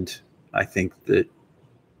 and I think that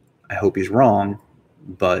I hope he's wrong,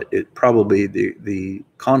 but it probably the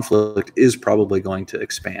conflict is probably going to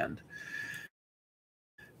expand.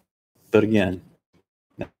 But again,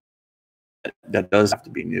 that does have to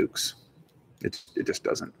be nukes. It just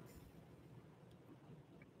doesn't.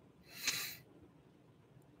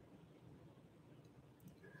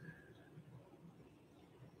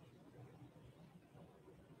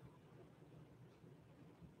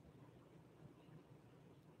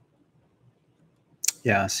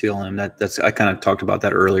 Yeah, CLM. That's I kind of talked about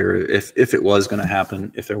that earlier. If it was going to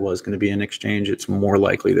happen, if there was going to be an exchange, it's more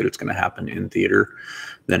likely that it's going to happen in theater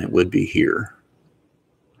than it would be here.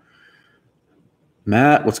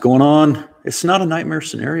 Matt, what's going on? It's not a nightmare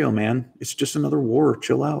scenario, man. It's just another war.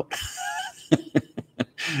 Chill out.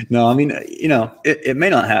 No, I mean, you know, it may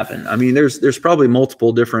not happen. I mean, there's probably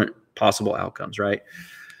multiple different possible outcomes, right?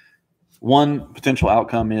 One potential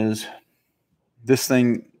outcome is this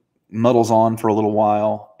thing muddles on for a little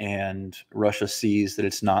while, and Russia sees that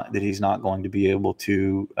he's not going to be able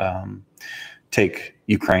to take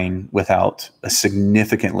Ukraine without a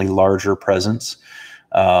significantly larger presence,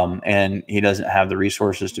 and he doesn't have the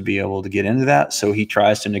resources to be able to get into that. So he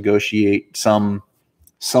tries to negotiate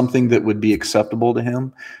something that would be acceptable to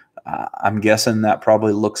him. I'm guessing that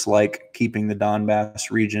probably looks like keeping the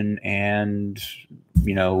Donbass region and,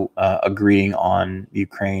 agreeing on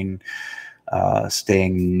Ukraine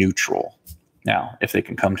staying neutral. Now, if they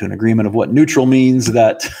can come to an agreement of what neutral means,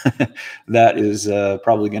 that is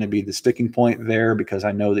probably going to be the sticking point there, because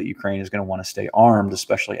I know that Ukraine is going to want to stay armed,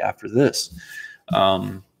 especially after this.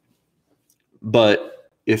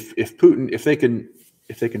 But if they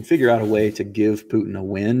can figure out a way to give Putin a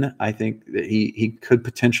win, I think that he could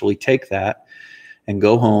potentially take that and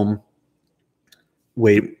go home,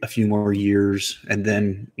 wait a few more years, and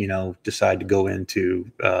then decide to go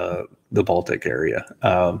into the Baltic area.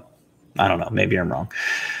 I don't know. Maybe I'm wrong.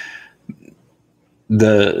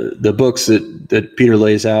 The books that Peter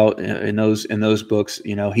lays out in those books,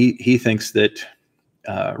 he thinks that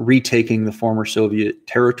retaking the former Soviet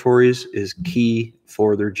territories is key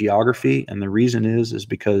for their geography, and the reason is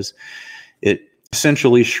because it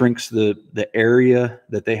essentially shrinks the area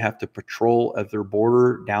that they have to patrol at their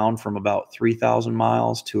border down from about 3,000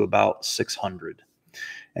 miles to about 600.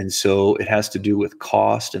 And so it has to do with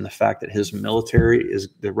cost and the fact that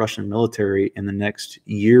the Russian military in the next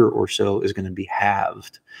year or so is going to be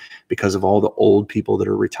halved because of all the old people that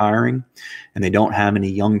are retiring, and they don't have any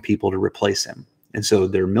young people to replace him. And so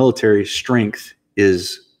their military strength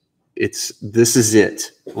this is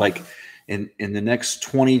it. Like in the next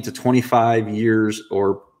 20 to 25 years,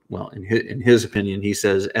 or well, in his opinion, he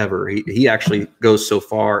says ever, he actually goes so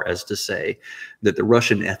far as to say that the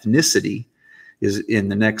Russian ethnicity is in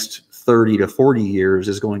the next 30 to 40 years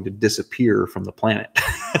is going to disappear from the planet.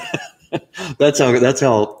 That's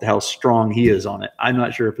how strong he is on it. I'm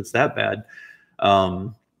not sure if it's that bad.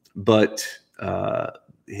 But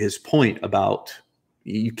his point about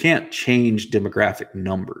you can't change demographic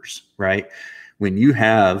numbers, right? When you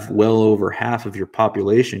have well over half of your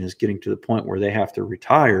population is getting to the point where they have to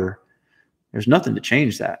retire, there's nothing to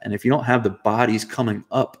change that. And if you don't have the bodies coming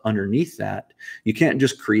up underneath that, you can't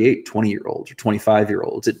just create 20-year-olds or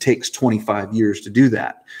 25-year-olds. It takes 25 years to do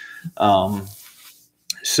that.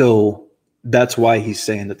 So that's why he's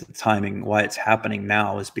saying that the timing, why it's happening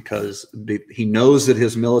now, is because he knows that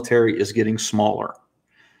his military is getting smaller.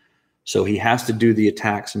 So he has to do the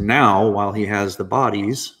attacks now while he has the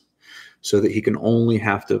bodies, so that he can only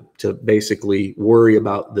have to basically worry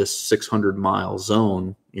about this 600-mile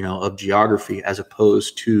zone, of geography, as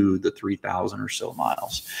opposed to the 3,000 or so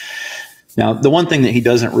miles. Now, the one thing that he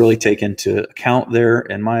doesn't really take into account there,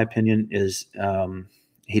 in my opinion, is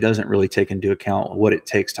he doesn't really take into account what it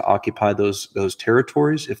takes to occupy those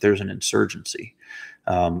territories if there's an insurgency.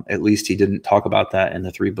 At least he didn't talk about that in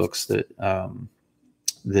the 3 books that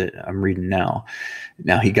I'm reading now.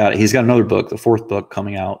 Now he's got another book, the 4th book,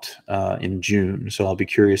 coming out in June. So I'll be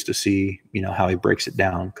curious to see, how he breaks it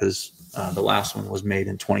down, because the last one was made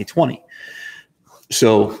in 2020.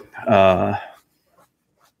 So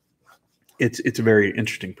it's a very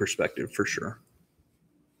interesting perspective for sure.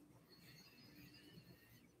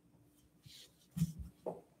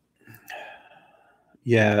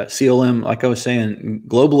 Yeah, CLM, like I was saying,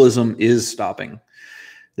 globalism is stopping.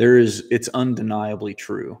 It's undeniably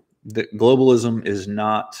true that globalism is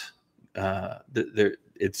not,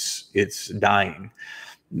 it's dying.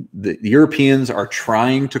 The Europeans are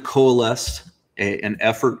trying to coalesce an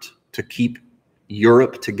effort to keep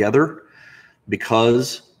Europe together,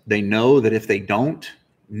 because they know that if they don't,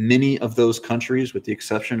 many of those countries, with the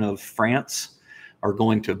exception of France, are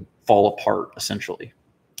going to fall apart essentially.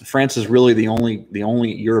 France is really the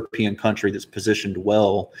only European country that's positioned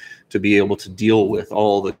well to be able to deal with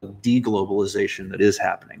all the deglobalization that is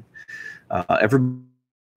happening.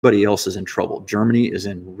 Everybody else is in trouble. Germany is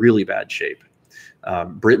in really bad shape.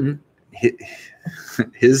 Britain,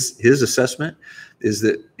 his assessment is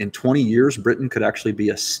that in 20 years, Britain could actually be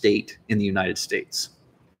a state in the United States.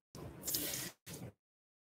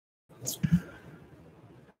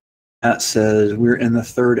 That says, we're in the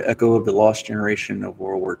 3rd echo of the lost generation of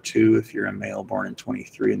World War II. If you're a male born in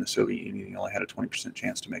 23 in the Soviet Union, you only had a 20%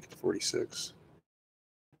 chance to make it to 46.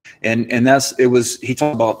 And he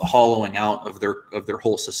talked about the hollowing out of their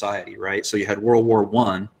whole society, right? So you had World War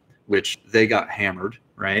I, which they got hammered,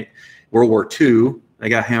 right? World War II, they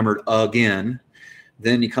got hammered again.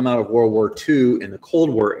 Then you come out of World War II in the Cold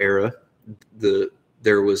War era,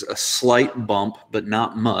 there was a slight bump, but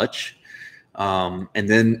not much. And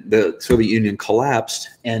then the Soviet Union collapsed,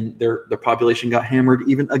 and their population got hammered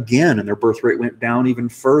even again, and their birth rate went down even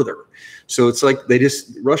further. So it's like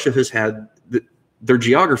Russia has had their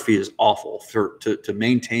geography is awful to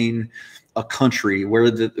maintain a country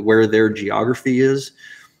where their geography is.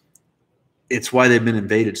 It's why they've been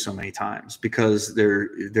invaded so many times, because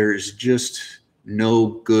there's just no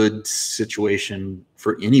good situation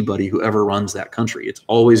for anybody who ever runs that country. It's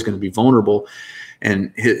always going to be vulnerable.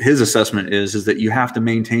 And his assessment is that you have to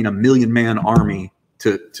maintain a 1,000,000-man army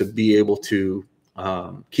to be able to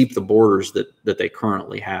keep the borders that they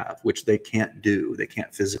currently have, which they can't do. They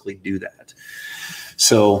can't physically do that.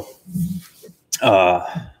 So,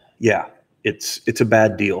 yeah, it's a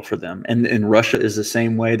bad deal for them. And Russia is the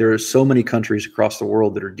same way. There are so many countries across the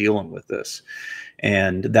world that are dealing with this.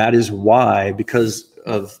 And that is why, because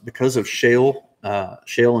of shale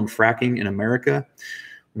and fracking in America,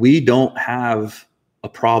 we don't have a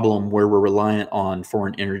problem where we're reliant on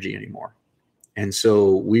foreign energy anymore. And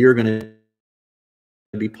so we are going to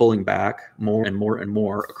be pulling back more and more and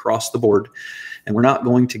more across the board. And we're not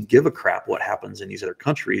going to give a crap what happens in these other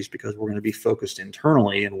countries, because we're going to be focused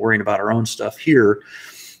internally and worrying about our own stuff here,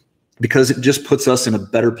 because it just puts us in a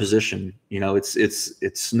better position. You know,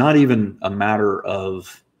 it's not even a matter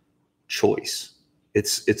of choice.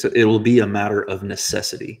 It'll be a matter of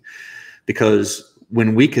necessity, because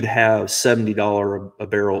when we could have $70 a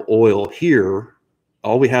barrel oil here,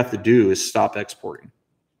 all we have to do is stop exporting,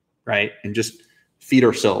 right? And just feed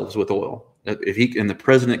ourselves with oil. And the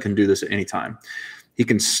president can do this at any time. He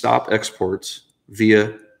can stop exports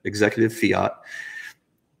via executive fiat,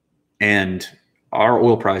 and our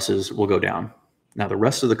oil prices will go down. Now, the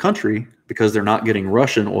rest of the country, because they're not getting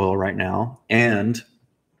Russian oil right now, and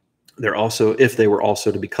they're also, if they were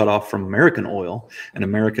also to be cut off from American oil and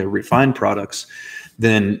American refined products,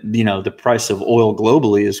 then, you know, the price of oil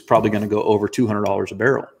globally is probably going to go over $200 a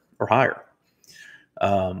barrel or higher.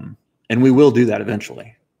 And we will do that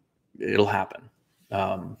eventually. It'll happen.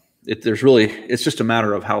 It's just a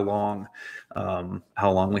matter of how long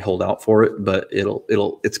we hold out for it, but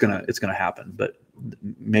it's gonna happen. But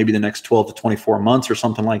maybe the next 12 to 24 months or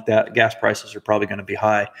something like that, gas prices are probably going to be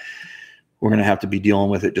high. We're going to have to be dealing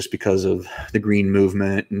with it just because of the green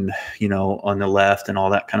movement and, you know, on the left and all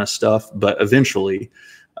that kind of stuff. But eventually,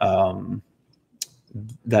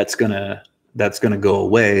 that's going to go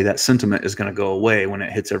away. That sentiment is going to go away when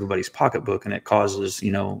it hits everybody's pocketbook, and it causes,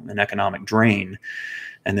 you know, an economic drain.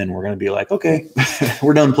 And then we're going to be like, okay,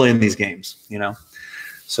 we're done playing these games, you know?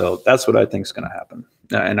 So that's what I think is going to happen.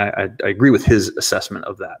 And I agree with his assessment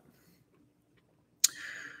of that.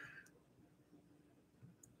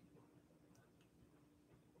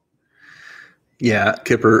 Yeah,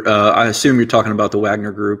 Kipper, I assume you're talking about the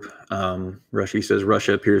Wagner Group. Russia says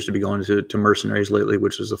Russia appears to be going to mercenaries lately,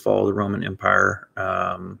 which is the fall of the Roman Empire.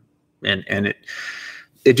 And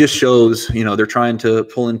it just shows, you know, they're trying to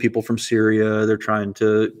pull in people from Syria. They're trying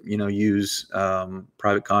to, you know, use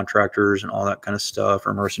private contractors and all that kind of stuff,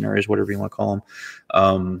 or mercenaries, whatever you want to call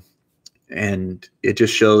them. And it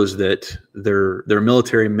just shows that their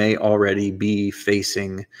military may already be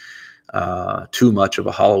facing too much of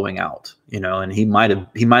a hollowing out, you know, and he might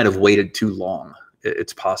have waited too long.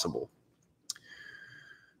 It's possible.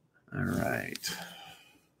 All right.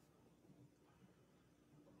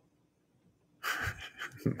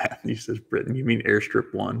 Matthew says, Britain, you mean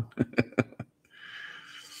Airstrip 1?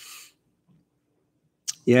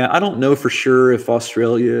 Yeah, I don't know for sure if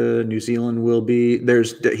Australia, New Zealand will be.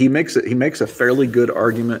 He makes a fairly good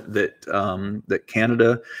argument that that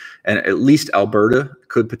Canada and at least Alberta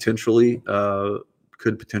could potentially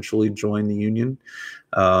join the Union,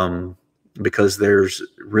 because there's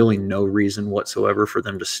really no reason whatsoever for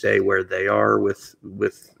them to stay where they are with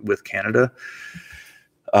Canada.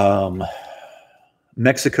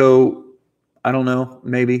 Mexico, I don't know,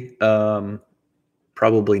 maybe.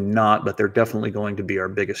 Probably not, but they're definitely going to be our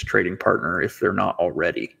biggest trading partner if they're not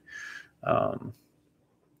already.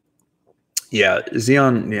 Yeah,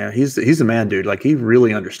 Xeon, yeah, he's the man, dude. Like, he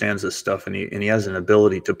really understands this stuff, and he has an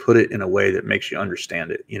ability to put it in a way that makes you understand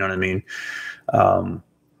it. You know what I mean?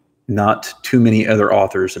 Not too many other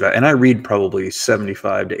authors and I read probably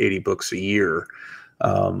 75 to 80 books a year.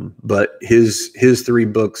 But his 3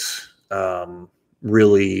 books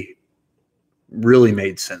really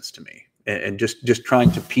made sense to me. And just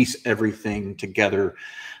trying to piece everything together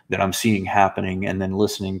that I'm seeing happening, and then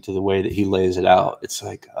listening to the way that he lays it out, it's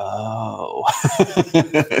like, oh,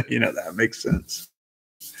 you know, that makes sense.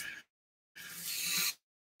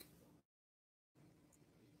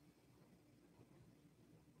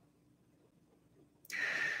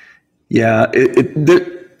 Yeah,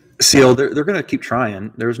 CL, they're going to keep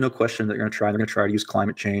trying. There's no question that they're going to try. They're going to try to use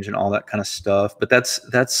climate change and all that kind of stuff, but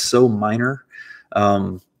that's so minor.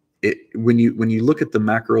 When you look at the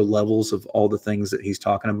macro levels of all the things that he's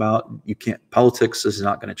talking about, you can't. Politics is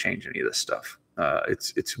not going to change any of this stuff.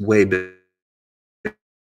 It's way big.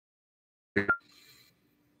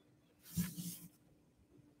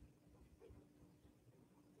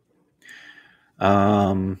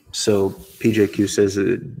 So PJQ says,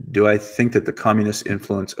 do I think that the communist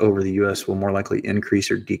influence over the U.S. will more likely increase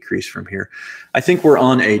or decrease from here? I think we're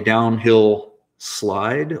on a downhill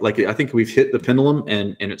slide. Like, I think we've hit the pendulum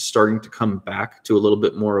and it's starting to come back to a little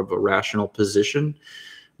bit more of a rational position.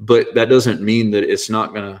 But that doesn't mean that it's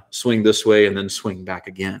not going to swing this way and then swing back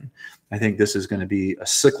again. I think this is going to be a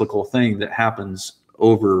cyclical thing that happens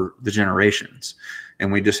over the generations.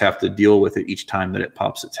 And we just have to deal with it each time that it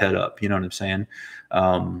pops its head up. You know what I'm saying?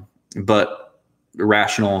 But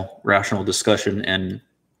rational discussion and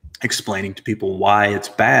explaining to people why it's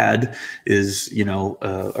bad is, you know,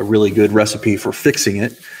 a really good recipe for fixing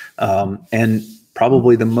it. And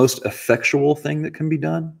probably the most effectual thing that can be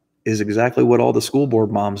done is exactly what all the school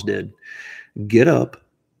board moms did. Get up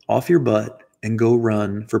off your butt and go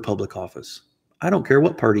run for public office. I don't care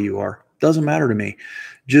what party you are. Doesn't matter to me.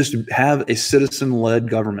 Just have a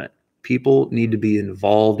citizen-led government. People need to be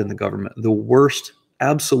involved in the government. The worst,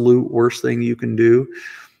 absolute worst thing you can do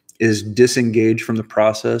is disengage from the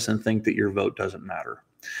process and think that your vote doesn't matter.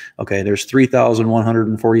 Okay, there's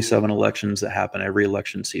 3,147 elections that happen every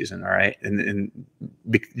election season, all right? And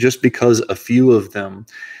just because a few of them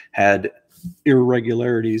had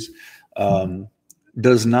irregularities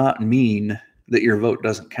does not mean that your vote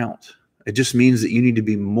doesn't count. It just means that you need to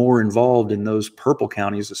be more involved in those purple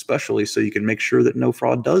counties, especially so you can make sure that no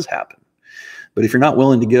fraud does happen. But if you're not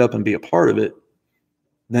willing to get up and be a part of it,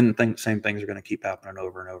 then same things are going to keep happening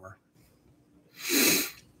over and over.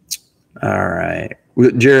 All right.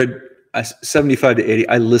 Jared, 75 to 80,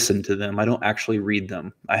 I listen to them. I don't actually read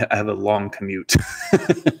them. I have a long commute.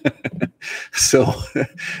 So,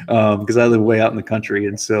 because I live way out in the country.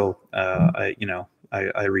 And so, I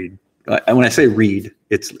read. When I say read,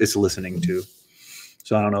 it's listening to.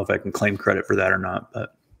 So I don't know if I can claim credit for that or not,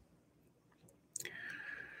 but.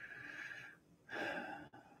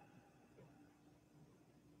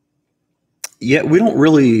 Yeah, we don't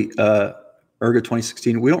really, Erga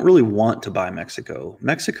 2016, we don't really want to buy Mexico.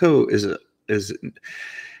 Mexico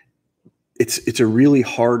it's a really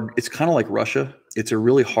hard, it's kind of like Russia. It's a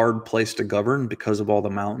really hard place to govern because of all the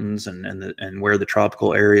mountains and where the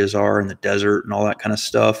tropical areas are and the desert and all that kind of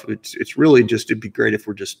stuff. It's really just, it'd be great if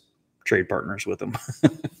we're just trade partners with them.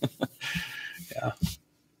 Yeah.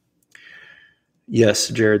 Yes,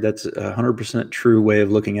 Jared, that's 100% true way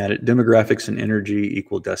of looking at it. Demographics and energy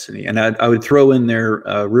equal destiny. And I would throw in there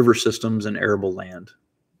river systems and arable land.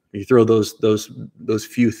 You throw those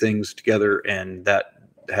few things together, and that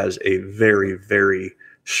has a very, very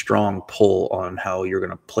strong pull on how you're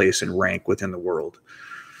going to place and rank within the world.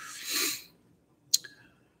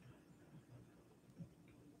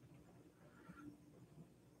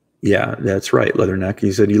 Yeah, that's right, Leatherneck.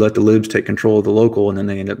 He said you let the libs take control of the local, and then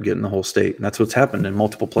they end up getting the whole state. And that's what's happened in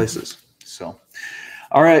multiple places. So,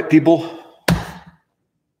 all right, people.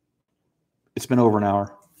 It's been over an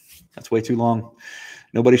hour. That's way too long.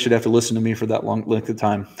 Nobody should have to listen to me for that long length of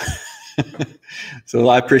time. So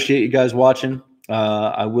I appreciate you guys watching.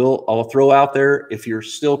 I'll throw out there, if you're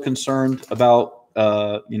still concerned about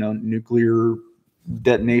nuclear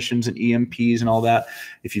detonations and EMPs and all that,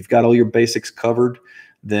 if you've got all your basics covered,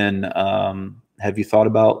 then have you thought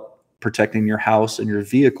about protecting your house and your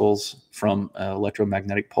vehicles from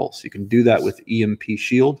electromagnetic pulse? You can do that with EMP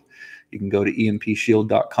Shield. You can go to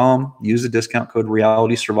empshield.com, use the discount code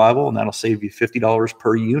Reality Survival, and that'll save you $50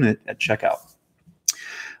 per unit at checkout.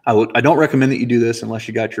 I don't recommend that you do this unless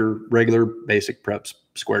you got your regular basic preps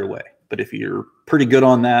squared away. But if you're pretty good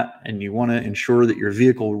on that and you want to ensure that your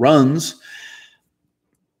vehicle runs,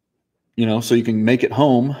 so you can make it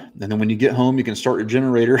home, and then when you get home, you can start your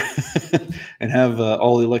generator and have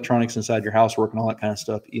all the electronics inside your house working, all that kind of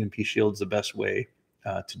stuff. EMP Shield's the best way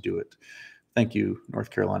to do it. Thank you, North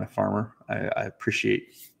Carolina farmer. I appreciate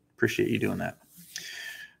you doing that.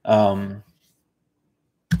 But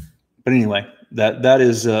anyway, that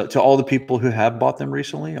is to all the people who have bought them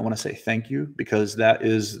recently. I want to say thank you, because that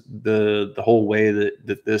is the whole way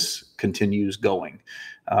that this continues going.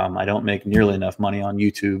 I don't make nearly enough money on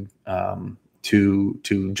YouTube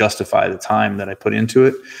to justify the time that I put into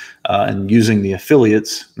it, and using the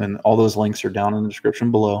affiliates, and all those links are down in the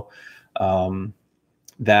description below.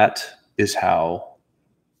 That is how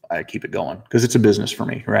I keep it going, because it's a business for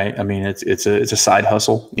me, right? I mean, it's a side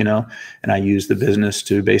hustle, and I use the business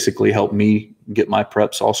to basically help me get my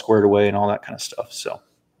preps all squared away and all that kind of stuff. So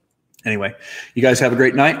anyway, you guys have a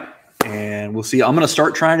great night, and we'll see. I'm going to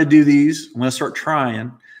start trying to do these. I'm going to start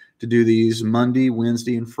trying to do these Monday,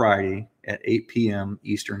 Wednesday, and Friday at 8 p.m.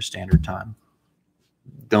 Eastern Standard Time.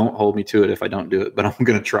 Don't hold me to it if I don't do it, but I'm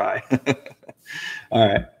going to try. All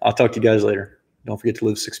right. I'll talk to you guys later. Don't forget to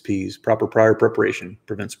live 6 Ps. Proper prior preparation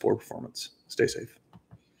prevents poor performance. Stay safe.